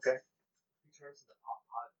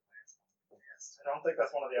 I don't think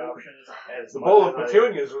that's one of the options. As The much Bull of as I-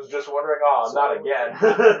 Petunias was just wondering, not again.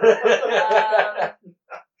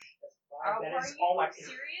 Are That is you all my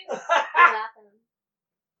serious? What happened?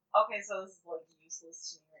 Okay, so this is like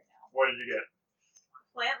useless to me right now. What did you get?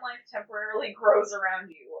 Plant life temporarily grows around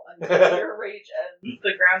you until your rage ends.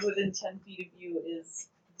 The ground within 10 feet of you is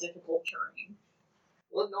difficult terrain.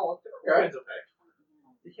 Well, no, it's okay.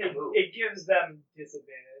 You can't move. It gives them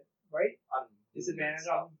disadvantage, right? Disadvantage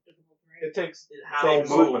on difficult terrain. It takes It the same has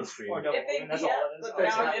movement speed. Or double If they, movement, that's yeah, all it is. but Okay,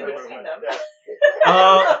 now so I'm in that's between movement. them.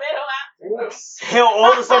 Uh, They don't have to. Hill,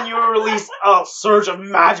 all of a sudden you release a surge of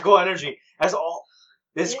magical energy as all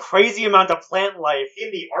this crazy amount of plant life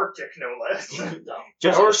In the Arctic, no less.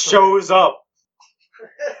 just shows up.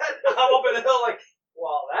 I'm up in the hill like,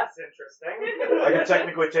 well, that's interesting. I can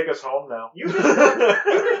technically take us home now. You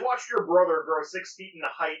just watched your brother grow 6 feet in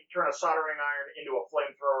height, turn a soldering iron into a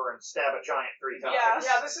flamethrower, and stab a giant 3 times. Yeah.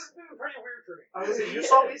 Yeah, this has been pretty weird for me. You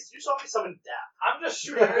saw me summon death. I'm just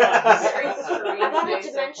shooting Very guns. strange I want a day so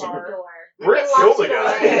dimension far. door. Rick We can killed lock the it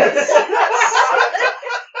guy. away.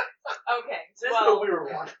 Okay, This is well, the weird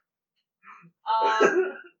one.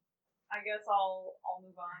 I guess I'll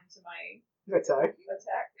move on to my Attack.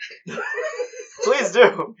 attack. Please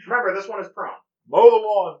do. Remember, this one is prone. Mow the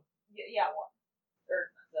lawn. Yeah, one.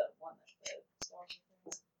 Or the one that the skeleton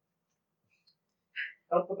things.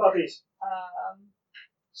 Help the puppies.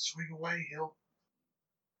 Swing away, Hill.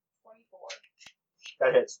 24.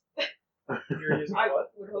 That hits. You're using I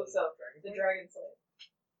what? would hope so. The Dragon Slayer.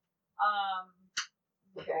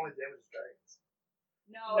 It only damages dragons.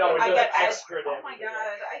 No, it I does get extra Oh my damage.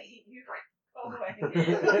 god, I hate you. Go away.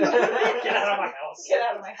 Get out of my house. Get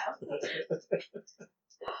out of my house.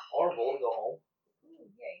 Or Bull, go home. Ooh,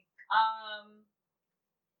 yay.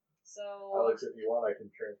 So. Alex, if you want, I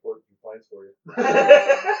can transport your planes for you.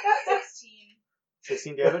 16.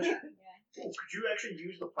 16 damage. Yeah. Ooh, could you actually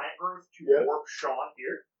use the plant growth to Yeah. warp Sean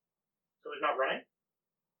here? So he's not running?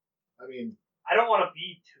 I mean, I don't want to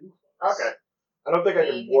be too close. Okay. I don't think I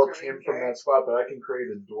Maybe can warp he's him running from for it. that spot, but I can create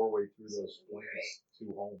a doorway through those flames to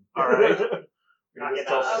home. Alright. We can just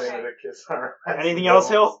tell Okay. Santa to kiss our ass. Anything else,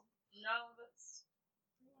 Hill? No, that's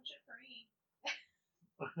pretty much it for me.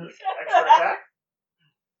 Extra attack?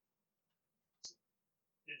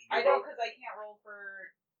 I don't, because I can't roll for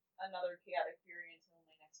another chaotic fury until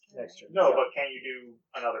my next turn. Next turn. No, but can you do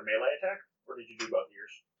another melee attack? Or did you do both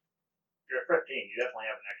yours? You're at 15, you definitely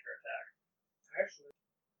have an extra attack. Actually,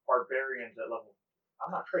 Barbarians at level... I'm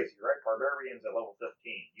not crazy, right? Barbarians at level 15.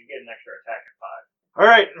 You get an extra attack at 5.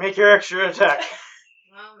 Alright, make your extra attack.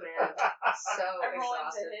 Oh man, so I'm rolling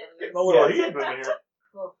to exhausted hit. from this. A little heat in here.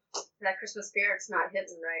 Oh, that Christmas spirit's not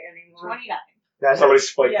hitting right anymore. 29. That's Somebody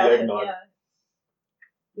spiked yeah, the eggnog. yeah.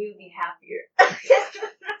 We would be happier.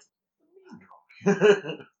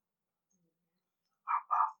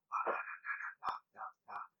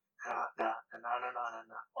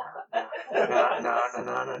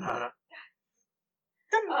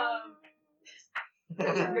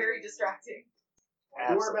 Those are very distracting.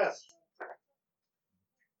 Do our best.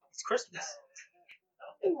 It's Christmas.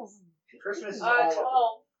 Christmas is all...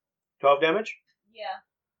 12. 12 damage? Yeah.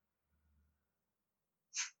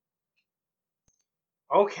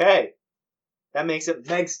 Okay. That makes it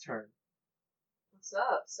Meg's turn. What's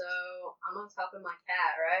up? So I'm on top of my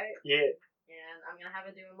cat, right? Yeah. And I'm gonna have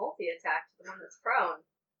it do a multi-attack to the one that's prone.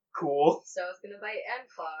 Cool. So it's gonna bite and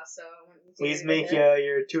claw. So I want you to Please hit make it.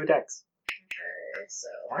 your 2 attacks. Okay, so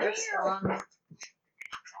What? this one.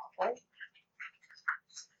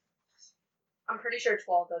 I'm pretty sure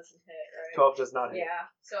 12 doesn't hit, right? 12 does not hit. Yeah.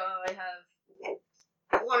 So I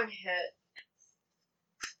have 1 hit.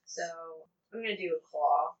 So I'm gonna do a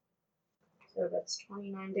claw. So that's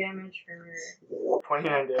 29 damage for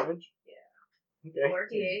 29 damage? Yeah. Okay.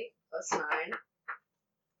 4d8 plus 9.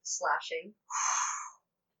 Slashing.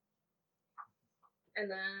 And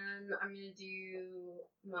then I'm gonna do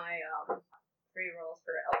my 3 rolls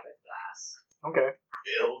for Eldritch Blast. Okay.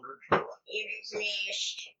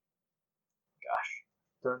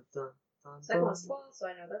 Dun, dun, dun, Second dun. one's 12, so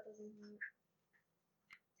I know that doesn't hit.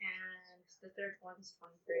 And the third one's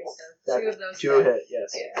 23, so That- 2 of those 2 hit,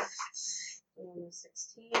 yes. Yeah. One was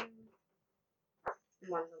 16. And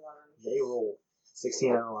one's 11. They roll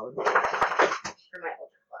 16 and 11. For my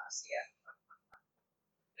Eldritch Blast, yeah.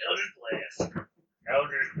 Eldritch Blast.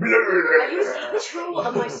 Eldritch I used 2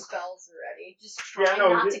 of my spells already. Just trying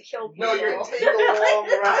not to kill people. No, you're take a long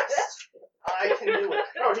rest. I can do it.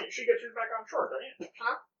 No, she gets yours back on short, doesn't you?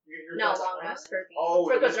 Huh? You're No, back long on- rest for me. Oh,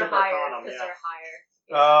 because you're they're higher. Arcanum, Because yeah. they're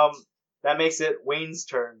higher. That makes it Wayne's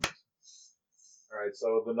turn. Alright,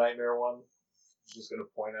 so the nightmare one, just gonna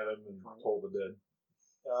point at him and toll the dead.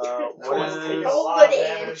 What Toll is the Hold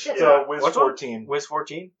dead. it in. So, Wiz What's one? 14. Wiz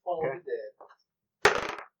 14? Oh, Okay. you did.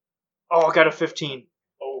 Oh, I got a 15.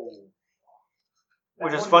 Oh.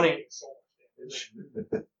 Which That is one funny. takes so much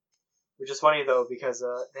damage. Which is funny though, because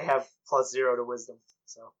they have +0 to wisdom.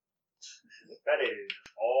 So That is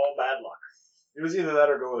all bad luck. It was either that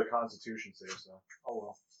or go with a constitution save, so. Oh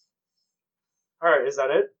well. alright, is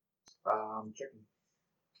that it? Checking.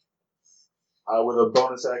 With a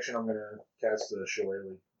bonus action, I'm gonna cast the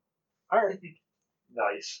Shillelagh. Alright.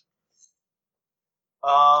 Nice.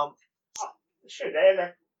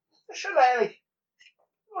 Shillelagh. Shillelagh.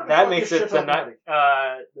 That makes it the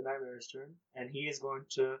Nightmare's turn, and he is going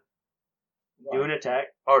to do an attack.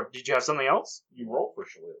 Or did you have something else? You roll for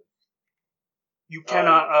Shillelagh. You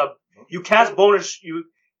cannot. You cast bonus. You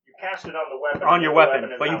You cast it on the weapon. on your the weapon,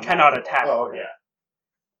 is but you now cannot magical. attack. Oh, okay.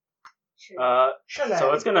 Yeah. Shillelagh.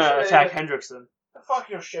 So it's gonna attack Hendrickson. Fuck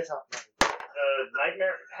your shit up, man.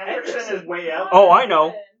 Nightmare. Hendrickson is way out. Oh, I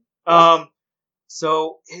know.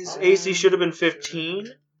 So his AC should have been 15.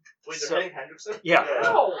 Wait, So- they're hitting Hendrickson? Yeah.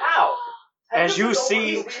 No, how? As you Hendrickson's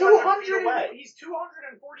see- over 200 feet away. He's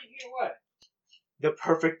 240 feet away. The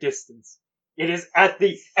perfect distance. It is at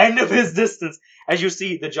the end of his distance. As you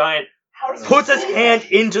see, the giant How does puts his hand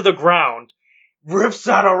into the ground, rips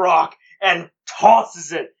out a rock, and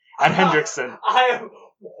tosses it at Hendrickson. I am.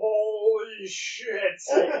 Holy shit!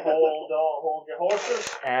 Hold your horses.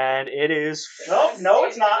 And it is. No,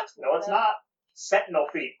 it's not. No, it's not. Sentinel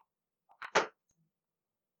feet.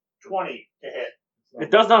 20 to hit.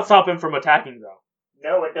 It does not stop him from attacking, though.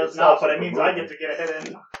 No, it does It's not, also but it means I movement. get to get a hit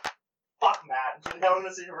in. Fuck, Matt. Now I'm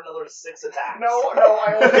gonna see you for another 6 attacks. No,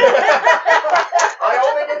 I only, I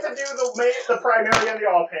only get to do the primary and the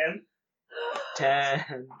offhand.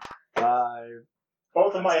 10, 5,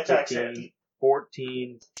 Both of my attacks hit. 15,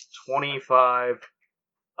 14, 25,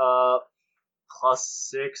 plus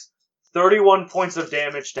 6, 31 points of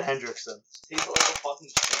damage to Hendrickson. He's like a fucking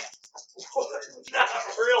champ. Not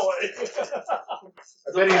really.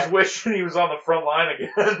 I bet he's wishing he was on the front line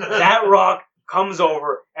again. That rock comes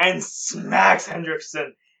over and smacks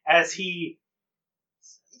Hendrickson as he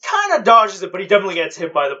kind of dodges it, but he definitely gets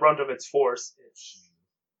hit by the brunt of its force.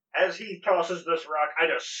 As he tosses this rock, I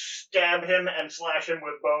just stab him and slash him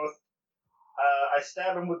with both. I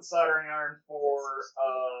stab him with the soldering iron for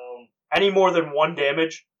Any more than 1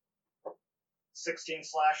 damage, 16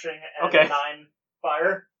 slashing and Okay. 9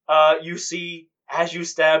 fire. you see as you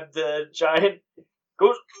stab the giant,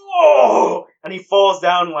 goes, oh! And he falls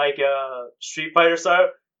down like a Street Fighter style,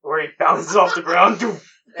 where he bounces off the ground.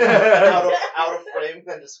 out of frame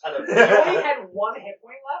and just kind of. You only had 1 hit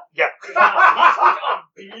point left? Yeah. He's like a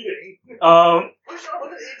beating.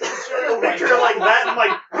 Picture like that and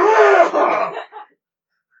like.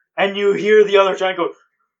 And you hear the other giant go,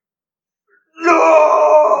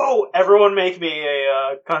 no! Everyone make me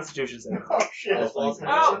a Constitution save. Oh shit.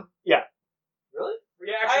 Oh, Really? I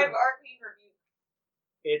Reaction. have arcane rebuke.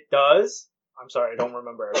 It does. I'm sorry, I don't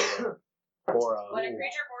remember everything. For When a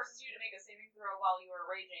creature forces you to make a saving throw while you are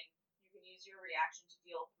raging, you can use your reaction to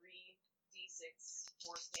deal 3d6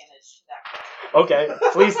 force damage to that creature. okay,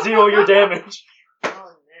 please deal your damage. Oh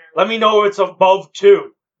man. Let me know if it's above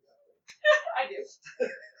 2. I do.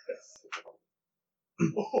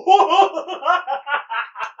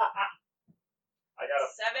 I got a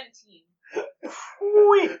 17.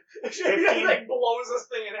 Wait. He like blows this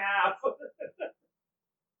thing in half.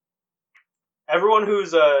 Everyone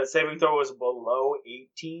whose saving throw was below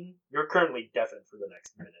 18, you're currently deafened for the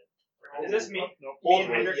next minute. Is this me? Both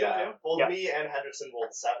Me and Hendrickson too? Both Yeah. me and Henderson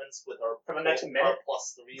rolled 7s with our For the next our minute?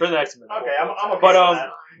 +3. For the next minute. Okay, I'm okay. But,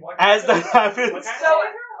 with that. As that happens, So,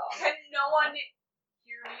 can no one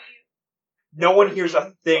hear me? no one hears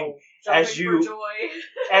a thing Jumping as you, for joy.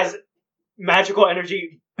 as magical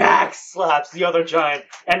energy backslaps the other giant,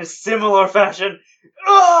 and in similar fashion,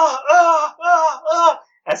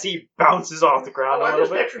 as he bounces off the ground a I'm little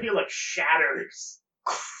just bit. picturing he like shatters.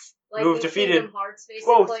 Like Move in defeated Kingdom Hearts,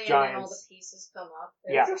 basically, both and then all the giants. pieces come up.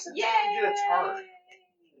 Yeah. Yay! Get a turn.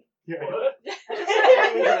 No,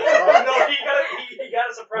 he got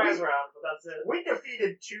a surprise round, but that's it. We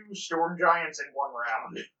defeated 2 storm giants in 1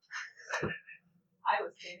 round. I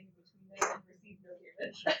was standing between them and received no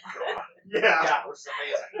damage. Yeah. Yeah, which is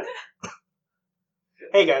amazing.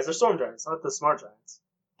 Hey guys, they're storm giants, not the smart giants.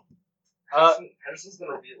 Henderson's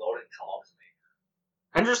gonna reload and come up to me.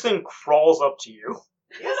 Henderson crawls up to you.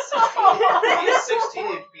 He has 16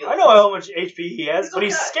 HP. I know how much HP he has, but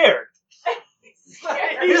he's scared.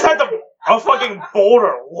 He just had a fucking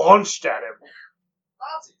boulder launched at him.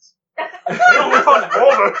 Nazis. He only found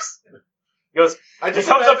boulders. He goes, I just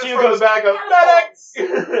He comes up to you and from goes, the back of medics.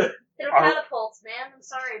 They're catapults, man. I'm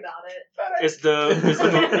sorry about it. is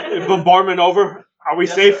the bombardment over? Are we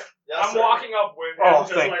Yes, safe? sir. Yes, I'm sir. walking up with him, Oh,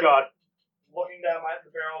 just thank like God. looking down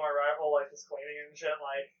the barrel of my rifle, like just cleaning it and shit.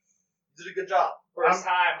 Like You did a good job. first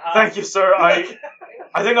time, huh? Thank you, sir. I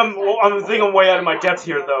think I'm way out of my depth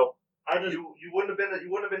here, though. You wouldn't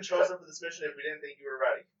have been chosen for this mission if we didn't think you were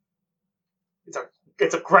ready.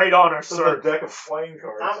 It's a great honor, This is sir. a deck of playing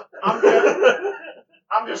cards.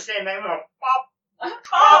 I'm just standing there going, pop.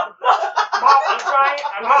 Pop!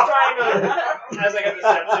 I'm just trying to, as like a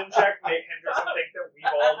deception check, make Henderson think that we've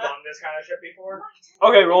all done this kind of shit before.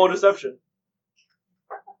 Okay, roll a deception.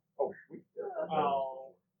 Oh,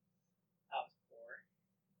 Oh. That was 4.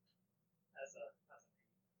 That's a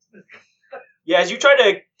Yeah, as you try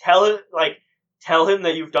to tell him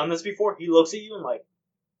that you've done this before, he looks at you and like,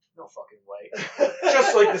 no fucking way.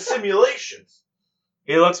 Just like the simulations.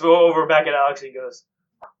 He looks over back at Alex and he goes,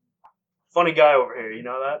 funny guy over here, you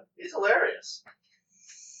know that? He's hilarious.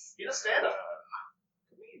 He does stand up.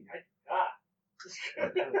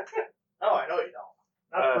 No, I know you don't.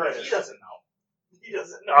 Not Uh, British. He doesn't know. He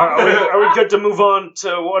doesn't know. Are we good to move on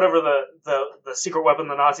to whatever the secret weapon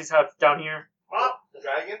the Nazis have down here? Pop. The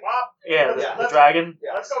dragon? Pop. Yeah, Yeah. the dragon.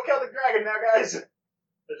 Yeah. Let's go kill the dragon now, guys.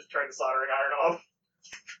 They just turned the soldering iron off.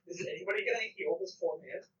 Is anybody gonna heal this poor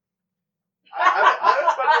man? I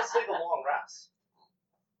expect us to take a long rest.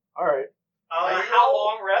 Alright. How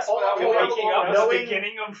long rest hold on, without hold on, waking hold on. up at the Knowing-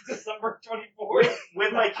 beginning of December 24th?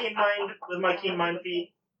 With my keen mind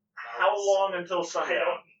feet, how long until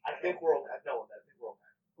sundown? I think we're okay. No, I think we're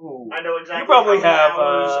okay. Ooh. I know exactly You probably how many have,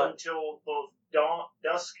 hours until both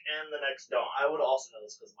dusk and the next dawn. I would also know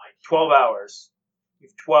this because my 12 hours. You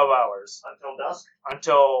have 12 hours Until dusk?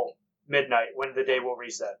 until midnight when the day will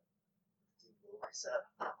reset.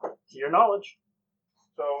 To your knowledge.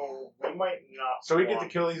 So we might not. So we get to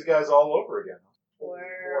kill these guys all over again.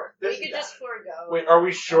 Or we could just forego. Wait, are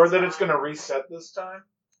we sure that it's going to reset this time?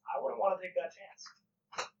 I wouldn't want to take that chance.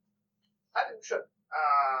 I think we should.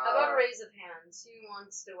 How about a raise of hands? Who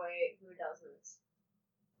wants to wait? Who doesn't?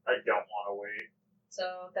 I don't want to wait.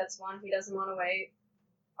 So that's one who doesn't want to wait.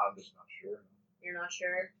 I'm just not sure. You're not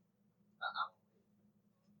sure.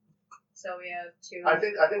 So we have 2. I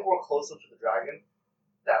think we're closer to the dragon.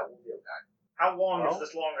 That will be okay. How long Well. is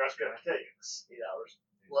this long rest going to take us? 8 hours.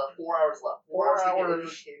 Left. 4 hours left. 4 hours to get into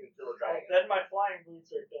the cave and kill a dragon. Then my flying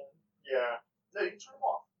boots are done. Yeah. No, you can turn them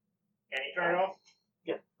off. Can you turn it off?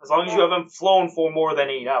 Yeah, as long as you haven't flown for more than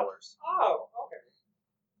 8 hours. Oh, okay.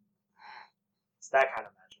 It's that kind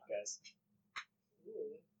of magic, guys.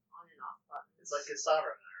 Ooh, on and off buttons. It's like his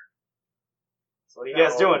sovereign. So what are you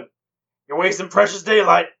guys doing? You're wasting precious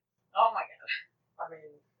daylight. Oh my god. I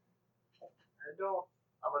mean, I don't.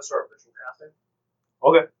 I'm gonna start ritual casting.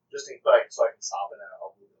 Okay. Just in, but so I can stop it and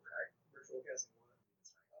I'll move it. Okay. Ritual casting.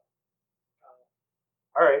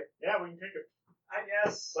 Alright. Yeah, we can take it. I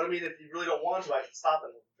guess. But I mean, if you really don't want to, I can stop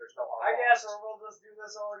it. There's no harm. I guess, or we'll just do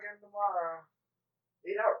this all again tomorrow.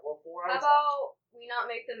 8 hours. Well, 4 How hours. about we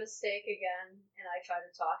not make the mistake again, and I try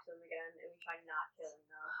to talk to them again, and we try not killing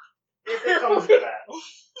them? If it comes to that.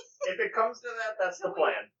 If it comes to that, that's the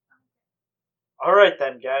plan. Alright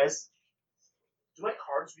then, guys. Do my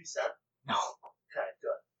cards reset? No. Okay,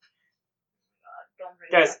 good. Don't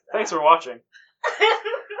bring Guys, up that. thanks for watching.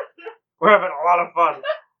 We're having a lot of fun.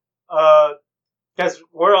 Guys,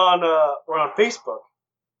 we're on Facebook.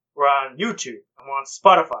 We're on YouTube. And we're on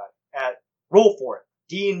Spotify at Roll For It,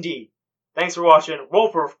 D&D. Thanks for watching.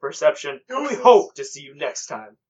 Roll for Perception. We hope to see you next time.